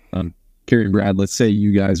 So, Kerry and Brad, let's say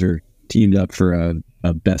you guys are teamed up for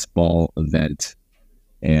a best ball event,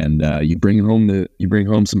 and you bring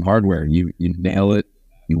home some hardware. You nail it,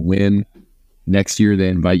 you win. Next year, they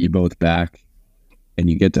invite you both back, and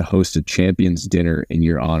you get to host a champions dinner in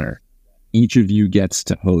your honor. Each of you gets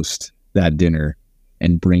to host that dinner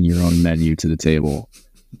and bring your own menu to the table.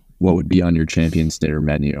 What would be on your champions dinner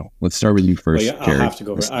menu? Let's start with you first, Well, yeah, Kerry. I'll have to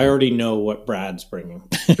go. I already know what Brad's bringing.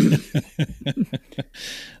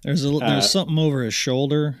 There's something over his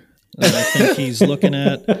shoulder that I think he's looking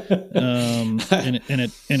at, and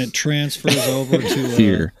it transfers over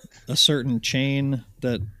to a certain chain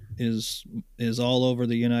that is all over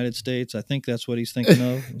the United States. I think that's what he's thinking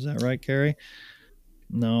of. Is that right, Kerry?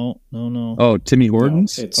 No. Oh, Timmy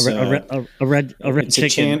Hortons? No, it's a red it's chicken. a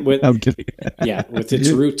chant with I'm kidding. with its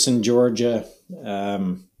roots in Georgia.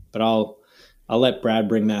 But I'll let Brad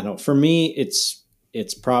bring that out. For me,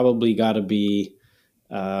 it's probably got to be.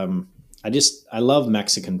 I love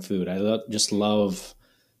Mexican food. I just love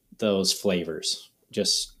those flavors.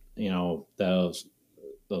 Just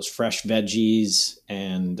those fresh veggies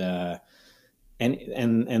and that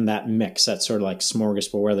mix, that sort of like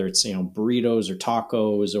smorgasbord, whether it's burritos or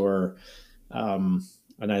tacos or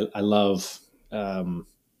and I love the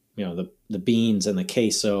beans and the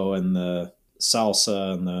queso and the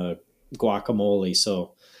salsa and the guacamole.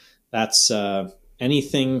 So that's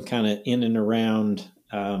anything kind of in and around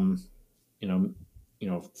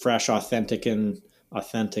fresh, authentic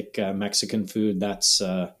Mexican food. That's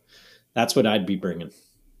what I'd be bringing.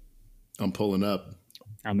 I'm pulling up.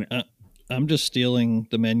 I'm just stealing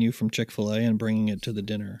the menu from Chick-fil-A and bringing it to the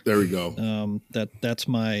dinner. There we go. That's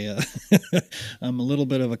my. I'm a little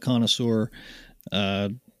bit of a connoisseur.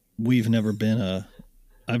 I've never been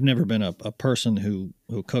a person who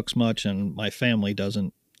cooks much, and my family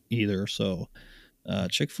doesn't either. So,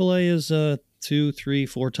 Chick-fil-A is a 2, 3,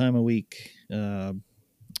 4 time a week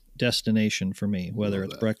destination for me, whether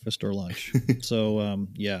it's breakfast or lunch. So,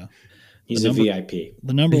 yeah. He's a VIP.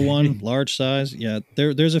 The number one, large size. Yeah,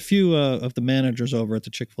 there's a few of the managers over at the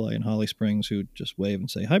Chick-fil-A in Holly Springs who just wave and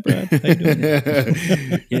say, "Hi, Brad. How you doing?"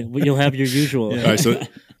 Yeah, you'll have your usual. Yeah. All right, so,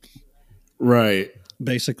 right.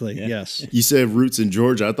 Basically, yes. You said roots in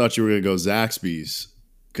Georgia. I thought you were going to go Zaxby's,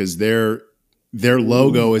 because their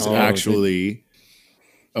logo is actually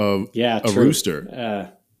a true.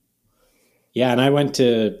 rooster. Yeah, and I went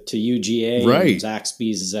to UGA. Right. And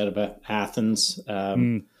Zaxby's is out of Athens.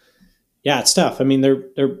 Yeah, it's tough. I mean,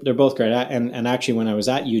 they're both great. And actually, when I was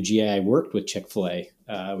at UGA, I worked with Chick-fil-A.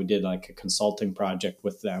 We did like a consulting project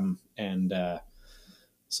with them, and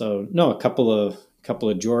so a couple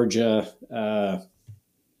of Georgia,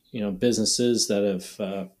 businesses that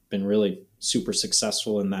have been really super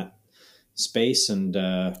successful in that space, and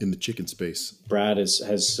In the chicken space. Brad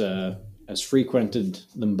has frequented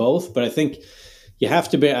them both. But I think you have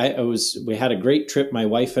to be. We had a great trip. My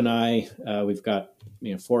wife and I. We've got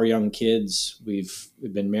 4 young kids. We've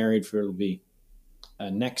been married for, it'll be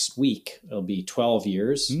next week. It'll be 12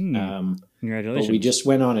 years. Congratulations! But we just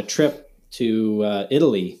went on a trip to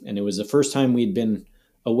Italy, and it was the first time we'd been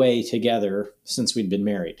away together since we'd been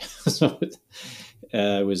married. So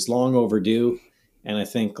it was long overdue. And I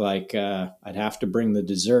think I'd have to bring the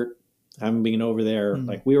dessert. I haven't been over there.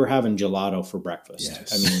 Like, we were having gelato for breakfast.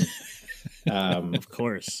 Yes. I mean, Of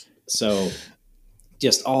course. So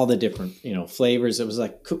just all the different, flavors. It was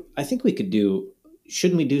like, I think we could do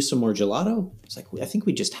shouldn't we do some more gelato? It's like, I think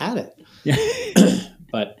we just had it. Yeah.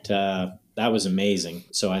 But that was amazing.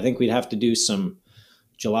 So I think we'd have to do some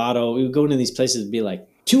gelato. We would go into these places and be like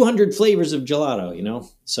 200 flavors of gelato, you know?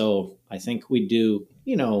 So I think we'd do,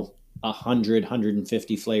 100,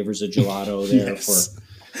 150 flavors of gelato there for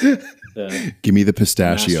the Give me the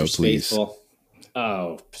pistachio, Masters please. faithful.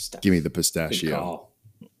 Oh, pistachio. Give me the Good pistachio. call.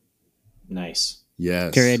 Nice.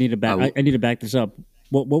 Yes. Carrie, I need to back this up.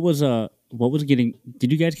 What was getting?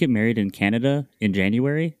 Did you guys get married in Canada in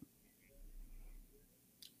January?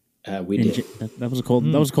 We did. That was a cold.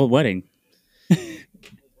 That was a cold wedding.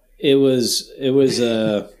 It was.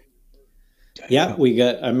 Yeah, we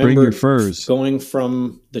got. I Bring remember your furs. going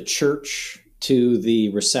from the church to the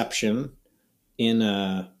reception in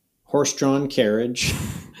a horse-drawn carriage,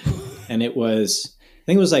 and it was. I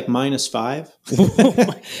think it was like -5.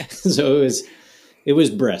 So it was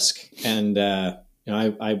brisk, and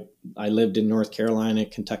I lived in North Carolina,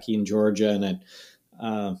 Kentucky, and Georgia, and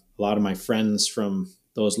a lot of my friends from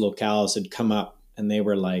those locales had come up, and they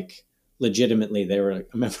were like, legitimately, they were like, I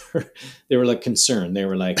remember they were like concerned. They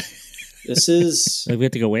were like, "This is Like, we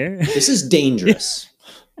have to go where? this is dangerous.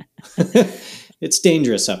 It's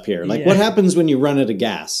dangerous up here. Like, Yeah. what happens when you run out of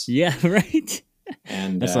gas?" Yeah, right.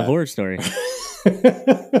 And That's a horror story.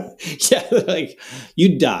 yeah, like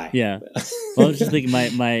you'd die. Yeah. Well, I was just thinking,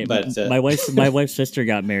 my wife's sister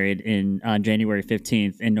got married on January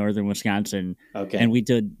 15th in northern Wisconsin, Okay. and we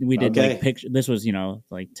did Okay. like picture. This was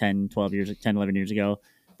like 10, 11 years ago.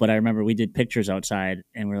 But I remember we did pictures outside,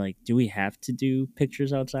 and we're like, do we have to do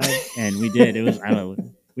pictures outside? And we did. It was, I don't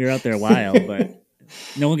know, we were out there a while, but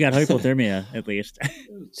no one got hypothermia, at least.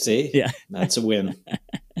 See? Yeah. That's a win.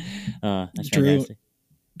 That's Drew, fantastic.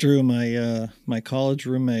 Drew, my college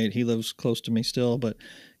roommate, he lives close to me still, but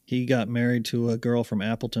he got married to a girl from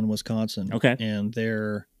Appleton, Wisconsin. Okay. And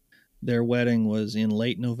their wedding was in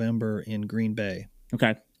late November in Green Bay.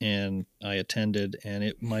 Okay. And I attended, and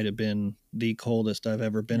it might have been the coldest I've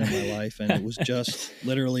ever been in my life. And it was just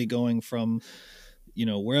literally going from,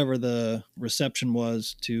 wherever the reception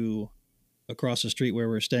was to across the street where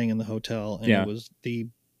we were staying in the hotel. And Yeah. it was the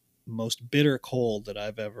most bitter cold that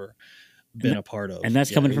I've ever been a part of. And that's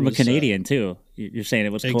coming it from a was, Canadian, too. You're saying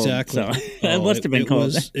it was cold. Exactly. So it must have been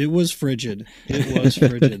cold. It was frigid. It was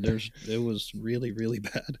frigid. It was really, really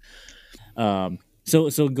bad.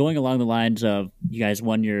 So going along the lines of you guys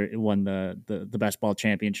won the best ball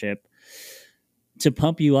championship, to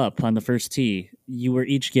pump you up on the first tee, you were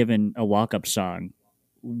each given a walk-up song.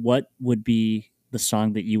 What would be the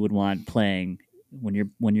song that you would want playing when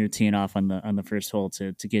you're teeing off on the first hole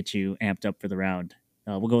to get you amped up for the round?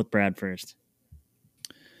 We'll go with Brad first.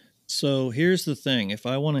 So here's the thing: if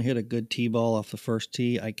I want to hit a good tee ball off the first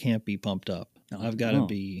tee, I can't be pumped up. I've got to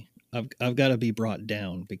be. I've got to be brought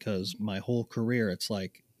down, because my whole career, it's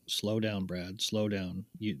like, slow down, Brad, slow down.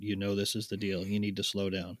 You know this is the deal. You need to slow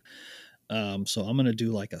down. So I'm going to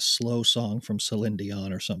do like a slow song from Celine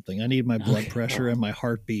Dion or something. I need my blood pressure and my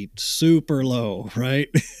heartbeat super low, right?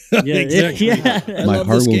 Yeah, exactly. yeah. I My love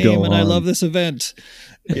heart this will game go and I on. love this event.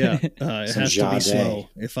 Yeah, it Some has to be Jade. slow.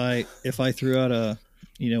 If I threw out a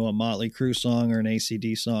Motley Crue song or an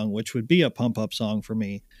ACD song, which would be a pump up song for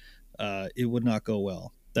me, it would not go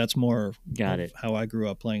well. That's more Got of it. how I grew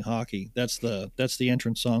up playing hockey. That's the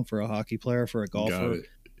entrance song for a hockey player, for a Got golfer. it.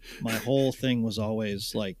 My whole thing was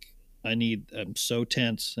always like, I'm so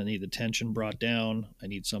tense. I need the tension brought down. I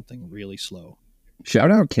need something really slow. Shout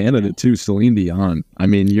out Canada too, Celine Dion. I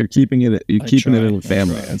mean, you're keeping it in the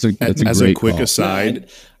family. That's a As great a quick call. aside,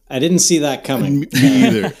 I didn't see that coming. me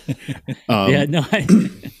either. Yeah, no.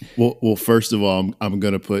 Well, first of all, I'm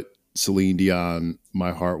going to put Celine Dion,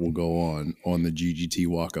 "My Heart Will Go On" the GGT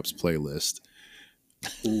Walk-Ups playlist.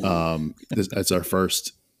 That's our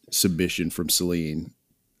first submission from Celine.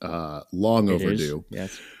 Long It is. overdue.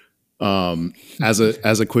 Yes.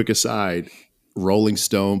 As a quick aside, Rolling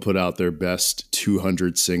Stone put out their best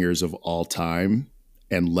 200 singers of all time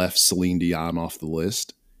and left Celine Dion off the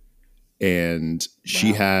list. And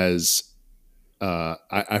she has,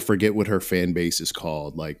 I forget what her fan base is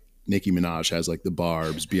called. Like Nicki Minaj has like the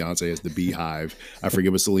Barbs, Beyonce has the Beehive. I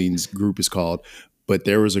forget what Celine's group is called, but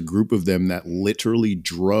there was a group of them that literally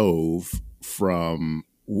drove from,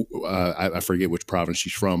 I forget which province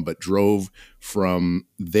she's from, but drove from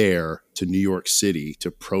there to New York City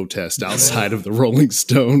to protest outside of the Rolling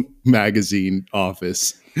Stone magazine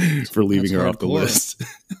office for leaving her off the hardcore. list.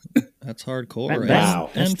 That's hardcore. Wow.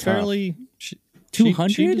 And That's fairly.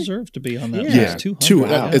 200? She deserves to be on that Yeah, list. 200.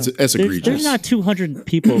 Wow. It's egregious. There's not 200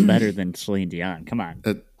 people better than Celine Dion. Come on.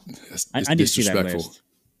 It's I need to see that disrespectful. list.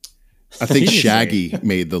 I think Seriously. Shaggy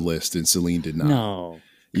made the list and Celine did not. No.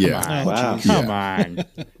 Yeah. on. Wow. Come on.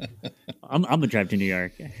 I'm gonna drive to New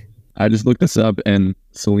York. I just looked this up, and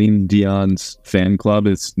Celine Dion's fan club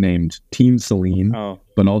is named Team Celine, Oh,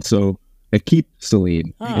 but also Équipe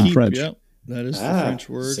Celine Ah. in Keep- French. Yep, that is the Ah, French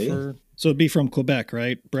word see. for. So it'd be from Quebec,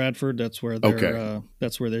 right? Bradford. That's where they're. Okay.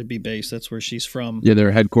 That's where they'd be based. That's where she's from. Yeah,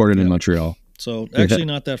 they're headquartered in Yeah. Montreal. So actually,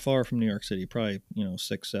 not that far from New York City. Probably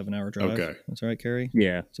 6-7 hour drive. Okay. That's right, Carrie.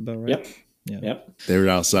 yeah. That's about right. Yep. Yeah. Yep. They were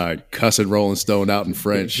outside cussing Rolling Stone out in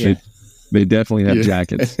French. Yeah. They definitely have Yeah.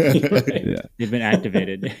 jackets. Yeah. They've been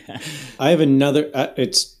activated. I have another.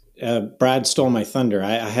 It's Brad stole my thunder.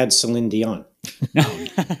 I had Celine Dion. All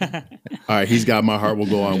right, he's got my heart will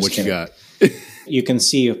go on. Just What you kidding. got? You can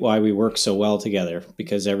see why we work so well together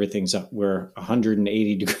because everything's up. We're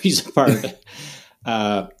 180 degrees apart.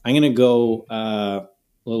 I'm going to go a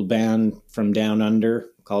little band from down under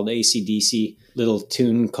called AC/DC, little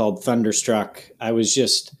tune called Thunderstruck. I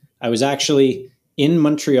was actually in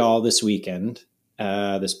Montreal this weekend.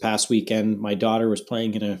 This past weekend, my daughter was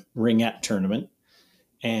playing in a ringette tournament.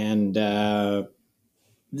 And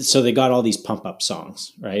so they got all these pump up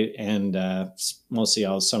songs, right? And mostly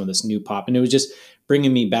some of this new pop. And it was just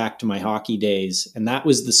bringing me back to my hockey days. And that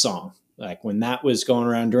was the song. Like when that was going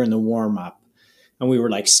around during the warm up and we were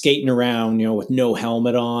like skating around, with no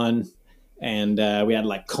helmet on. And we had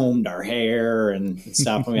like combed our hair and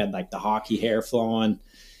stuff. And we had like the hockey hair flowing.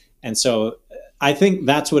 And so I think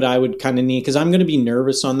that's what I would kind of need because I'm going to be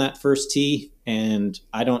nervous on that first tee. And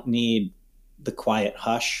I don't need the quiet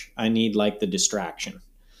hush. I need like the distraction.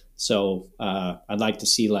 So I'd like to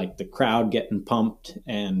see like the crowd getting pumped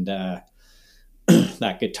and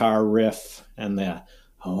that guitar riff and the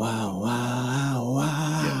wow, wow,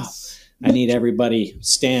 wow. Yes. I need everybody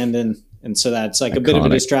standing. And so that's like a bit of a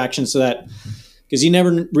Iconic. distraction so that because you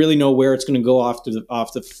never really know where it's going to go off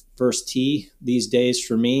the first tee these days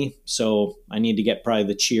for me. So I need to get probably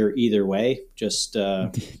the cheer either way, just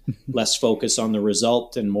less focus on the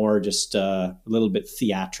result and more just a little bit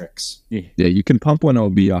theatrics. Yeah, you can pump one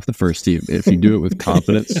OB off the first tee. If you do it with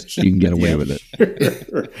confidence, you can get away with it.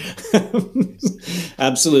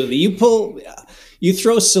 Absolutely. You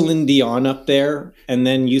throw Celine Dion up there and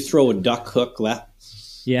then you throw a duck hook left.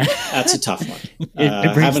 Yeah. That's a tough one. It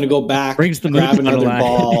brings- Having to go back, Brings the grab mood another alive.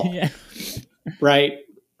 ball. Yeah. Right.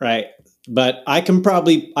 But I can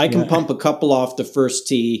pump a couple off the first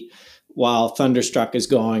tee while Thunderstruck is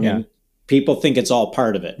going, Yeah. and people think it's all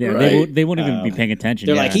part of it. Yeah, Right. they won't even be paying attention.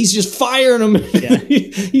 They're yeah. like, he's just firing them. Yeah.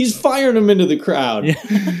 He's firing them into the crowd. Yeah.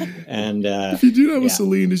 And If you do that with Yeah.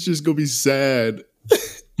 Celine, it's just gonna be sad.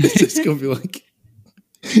 It's just gonna be like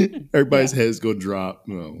everybody's head's gonna drop.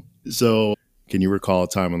 No. So, can you recall a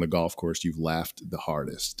time on the golf course you've laughed the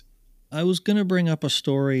hardest? I was going to bring up a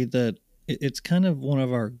story that it's kind of one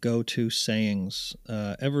of our go-to sayings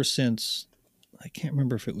ever since. I can't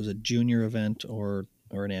remember if it was a junior event or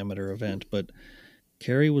an amateur event, but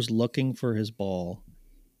Kerry was looking for his ball,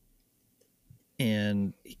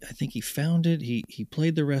 and I think he found it. He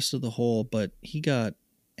played the rest of the hole, but he got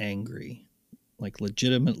angry, like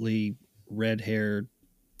legitimately red-haired,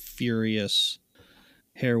 furious.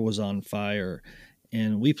 Hair was on fire.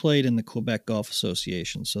 And we played in the Quebec Golf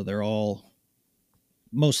Association, so they're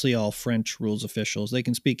mostly all French rules officials. They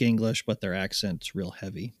can speak English, but their accent's real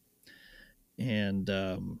heavy. And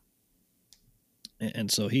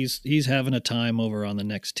so he's having a time over on the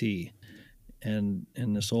next tee. And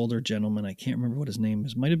this older gentleman, I can't remember what his name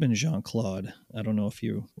is, might have been Jean-Claude. I don't know if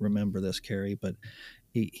you remember this, Kerry, but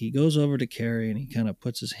he goes over to Kerry and he kind of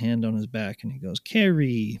puts his hand on his back and he goes,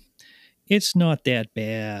 "Kerry, it's not that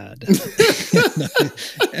bad."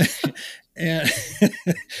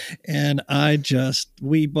 and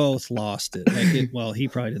we both lost it. He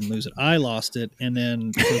probably didn't lose it. I lost it. And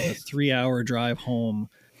then for the 3-hour drive home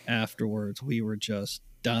afterwards, we were just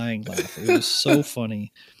dying laughing. It was so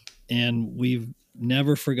funny. And we've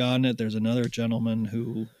never forgotten it. There's another gentleman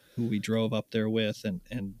who we drove up there with,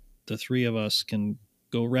 and the three of us can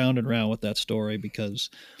go round and round with that story because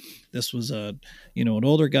this was an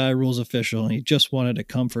older guy, rules official, and he just wanted to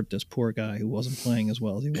comfort this poor guy who wasn't playing as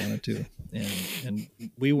well as he wanted to. And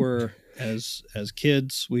we were, as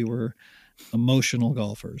kids, we were emotional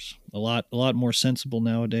golfers, a lot more sensible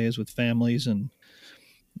nowadays with families and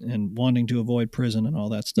wanting to avoid prison and all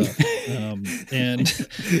that stuff.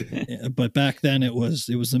 But back then it was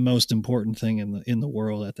the most important thing in the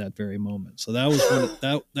world at that very moment. So that was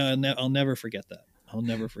I'll never forget that. I'll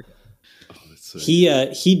never forget.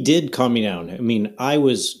 he did calm me down. I mean, I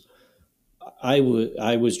was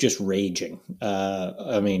just raging.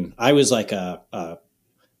 I was like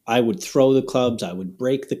I would throw the clubs, I would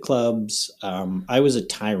break the clubs. I was a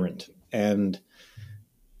tyrant, and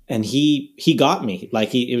and he got me.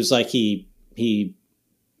 Like it was like he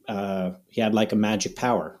had like a magic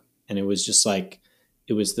power, and it was just like,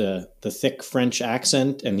 it was the thick French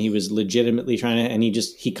accent, and he was legitimately trying to, and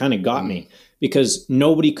he kind of got me, because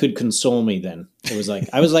nobody could console me then. It was like,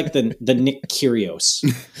 I was like the Nick Kyrgios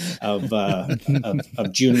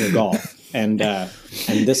of junior golf. And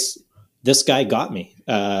this guy got me.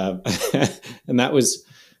 And that was,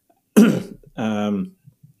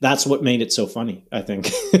 that's what made it so funny, I think.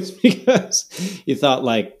 It's because you thought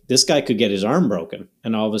like, this guy could get his arm broken.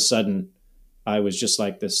 And all of a sudden I was just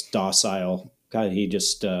like this docile guy. He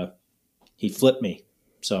just, he flipped me.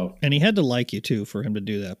 So, and he had to like you too for him to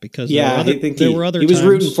do that, because there were other he was times,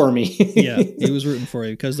 rooting for me. Yeah, he was rooting for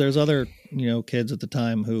you, because there's other, kids at the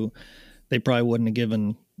time who they probably wouldn't have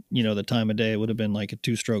given, the time of day. It would have been like a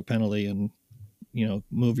 2-stroke penalty and,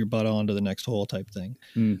 move your butt on to the next hole type thing.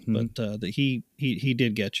 Mm-hmm. But he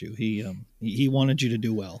did get you. He wanted you to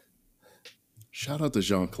do well. Shout out to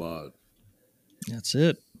Jean-Claude. That's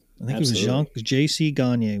it. I think Absolutely. It was J.C.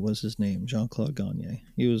 Gagne was his name, Jean-Claude Gagne.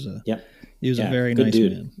 He was a very nice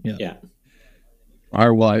dude. Man. Yeah. All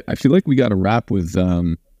right. Well, I feel like we got to wrap with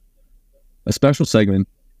a special segment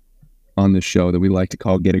on this show that we like to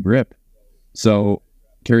call Get a Grip. So,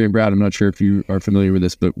 Kerry and Brad, I'm not sure if you are familiar with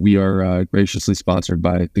this, but we are graciously sponsored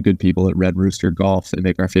by the good people at Red Rooster Golf. They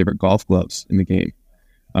make our favorite golf gloves in the game.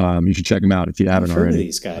 You should check them out if you haven't already.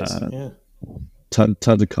 These guys,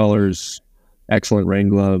 tons of colors, excellent rain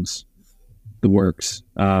gloves, the works.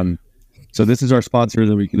 So this is our sponsor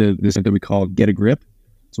that we call Get a Grip.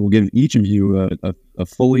 So we'll give each of you a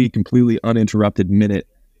fully, completely uninterrupted minute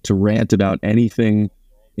to rant about anything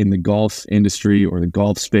in the golf industry or the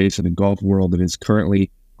golf space or the golf world that is currently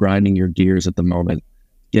grinding your gears at the moment.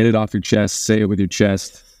 Get it off your chest, say it with your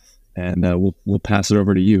chest, and we'll pass it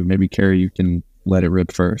over to you. Maybe, Kerry, you can let it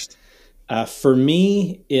rip first. For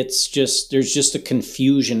me, there's just a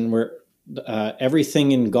confusion where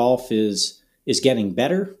everything in golf is getting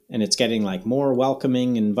better, and it's getting like more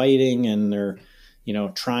welcoming, inviting, and they're,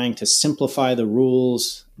 trying to simplify the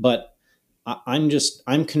rules. But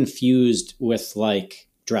I'm confused with like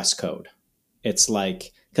dress code. It's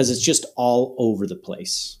like, because it's just all over the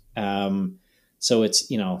place. So it's,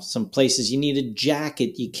 some places you need a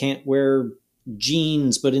jacket, you can't wear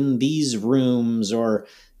jeans, but in these rooms, or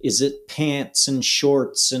is it pants and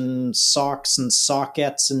shorts and socks and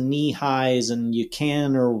sockettes and knee highs, and you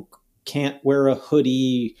can or can't wear a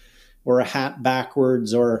hoodie or a hat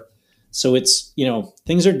backwards, or so it's,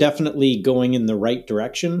 things are definitely going in the right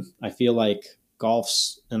direction. I feel like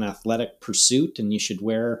golf's an athletic pursuit, and you should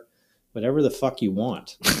wear whatever the fuck you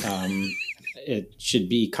want. It should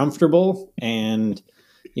be comfortable, and,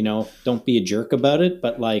 don't be a jerk about it,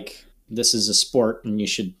 but like, this is a sport, and you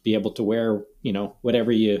should be able to wear,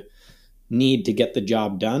 whatever you need to get the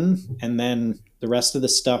job done. And then the rest of the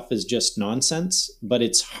stuff is just nonsense, but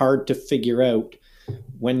it's hard to figure out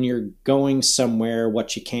when you're going somewhere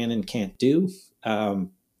what you can and can't do.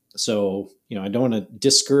 So, I don't want to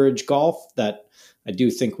discourage golf. That I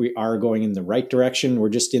do think we are going in the right direction. We're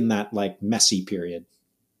just in that like messy period.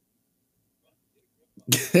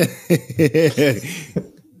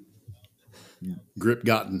 Grip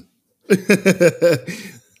gotten.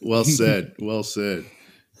 Well said. Well said.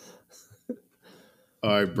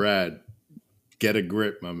 All right, Brad, get a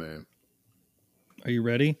grip, my man. Are you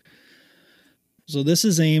ready? So this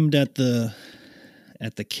is aimed at the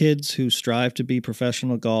kids who strive to be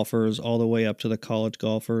professional golfers, all the way up to the college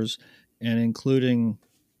golfers, and including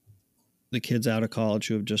the kids out of college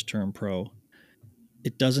who have just turned pro.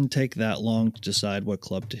 It doesn't take that long to decide what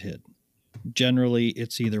club to hit. Generally,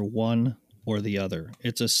 it's either one or the other.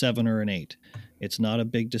 It's a 7 or an 8. It's not a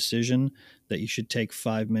big decision that you should take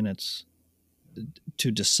 5 minutes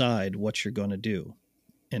to decide what you're going to do.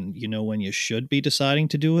 And when you should be deciding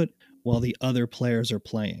to do it? While the other players are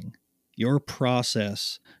playing. Your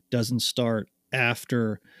process doesn't start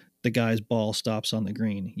after the guy's ball stops on the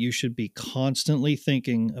green. You should be constantly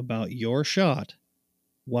thinking about your shot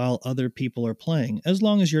while other people are playing, as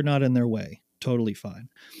long as you're not in their way. Totally fine.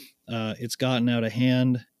 It's gotten out of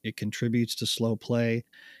hand. It contributes to slow play.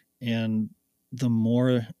 And the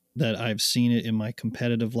more that I've seen it in my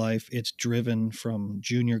competitive life, it's driven from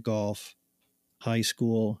junior golf, high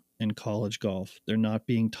school, and college golf. They're not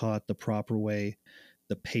being taught the proper way,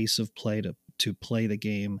 the pace of play to play the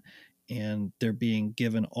game, and they're being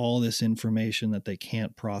given all this information that they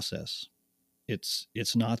can't process. It's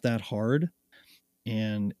not that hard,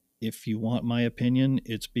 and if you want my opinion,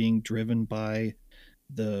 it's being driven by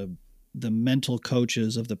the mental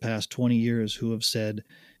coaches of the past 20 years who have said,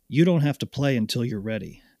 you don't have to play until you're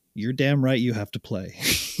ready. you're damn right you have to play.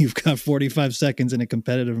 You've got 45 seconds in a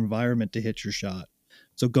competitive environment to hit your shot.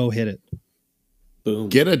 So go hit it. Boom.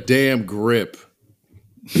 Get a damn grip.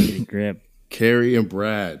 Get a grip. Carrie and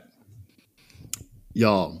Brad.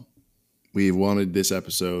 Y'all, we've wanted this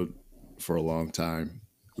episode for a long time.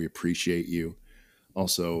 We appreciate you.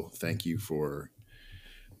 Also, thank you for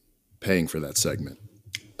paying for that segment.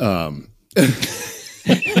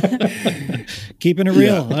 Keeping it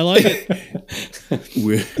real. Yeah. I like it.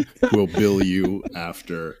 We'll bill you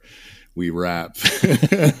after we wrap.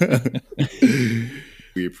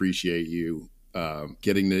 We appreciate you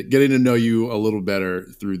getting to know you a little better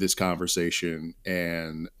through this conversation,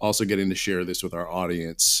 and also getting to share this with our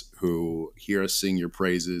audience who hear us sing your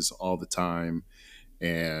praises all the time,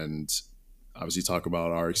 and obviously talk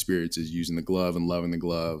about our experiences using the glove and loving the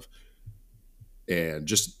glove. And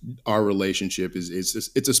just our relationship is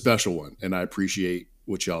it's a special one, and I appreciate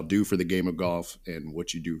what y'all do for the game of golf and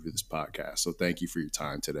what you do for this podcast. So thank you for your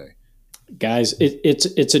time today, guys.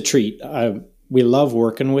 It's a treat. We love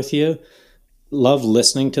working with you. Love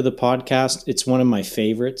listening to the podcast. It's one of my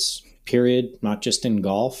favorites. Period. Not just in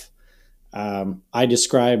golf. I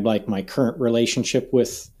describe like my current relationship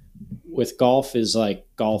with golf is like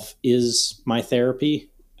golf is my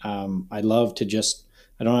therapy. I love to just.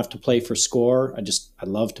 I don't have to play for score. I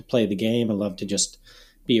love to play the game. I love to just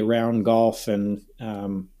be around golf, and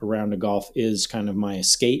around a golf is kind of my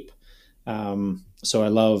escape. So I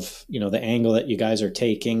love, the angle that you guys are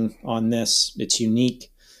taking on this. It's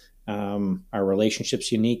unique. Our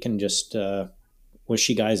relationship's unique, and just wish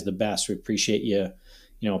you guys the best. We appreciate you,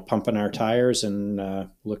 pumping our tires,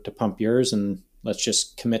 and look to pump yours, and let's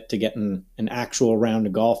just commit to getting an actual round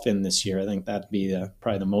of golf in this year. I think that'd be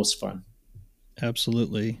probably the most fun.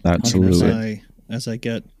 Absolutely. As I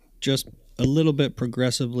get just a little bit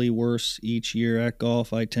progressively worse each year at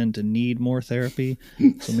golf, I tend to need more therapy.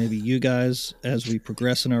 So maybe you guys, as we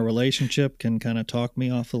progress in our relationship, can kind of talk me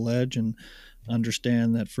off the ledge and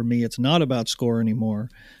understand that for me, it's not about score anymore.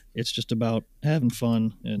 It's just about having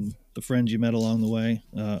fun and the friends you met along the way.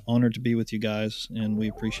 Honored to be with you guys, and we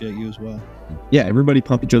appreciate you as well. Yeah, everybody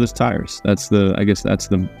pump each other's tires. I guess that's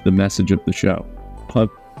the message of the show.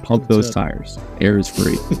 Pump those tires. Air is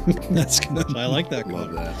free. That's good. I like that.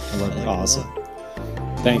 Love that. Awesome.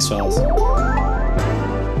 Thanks, fellas.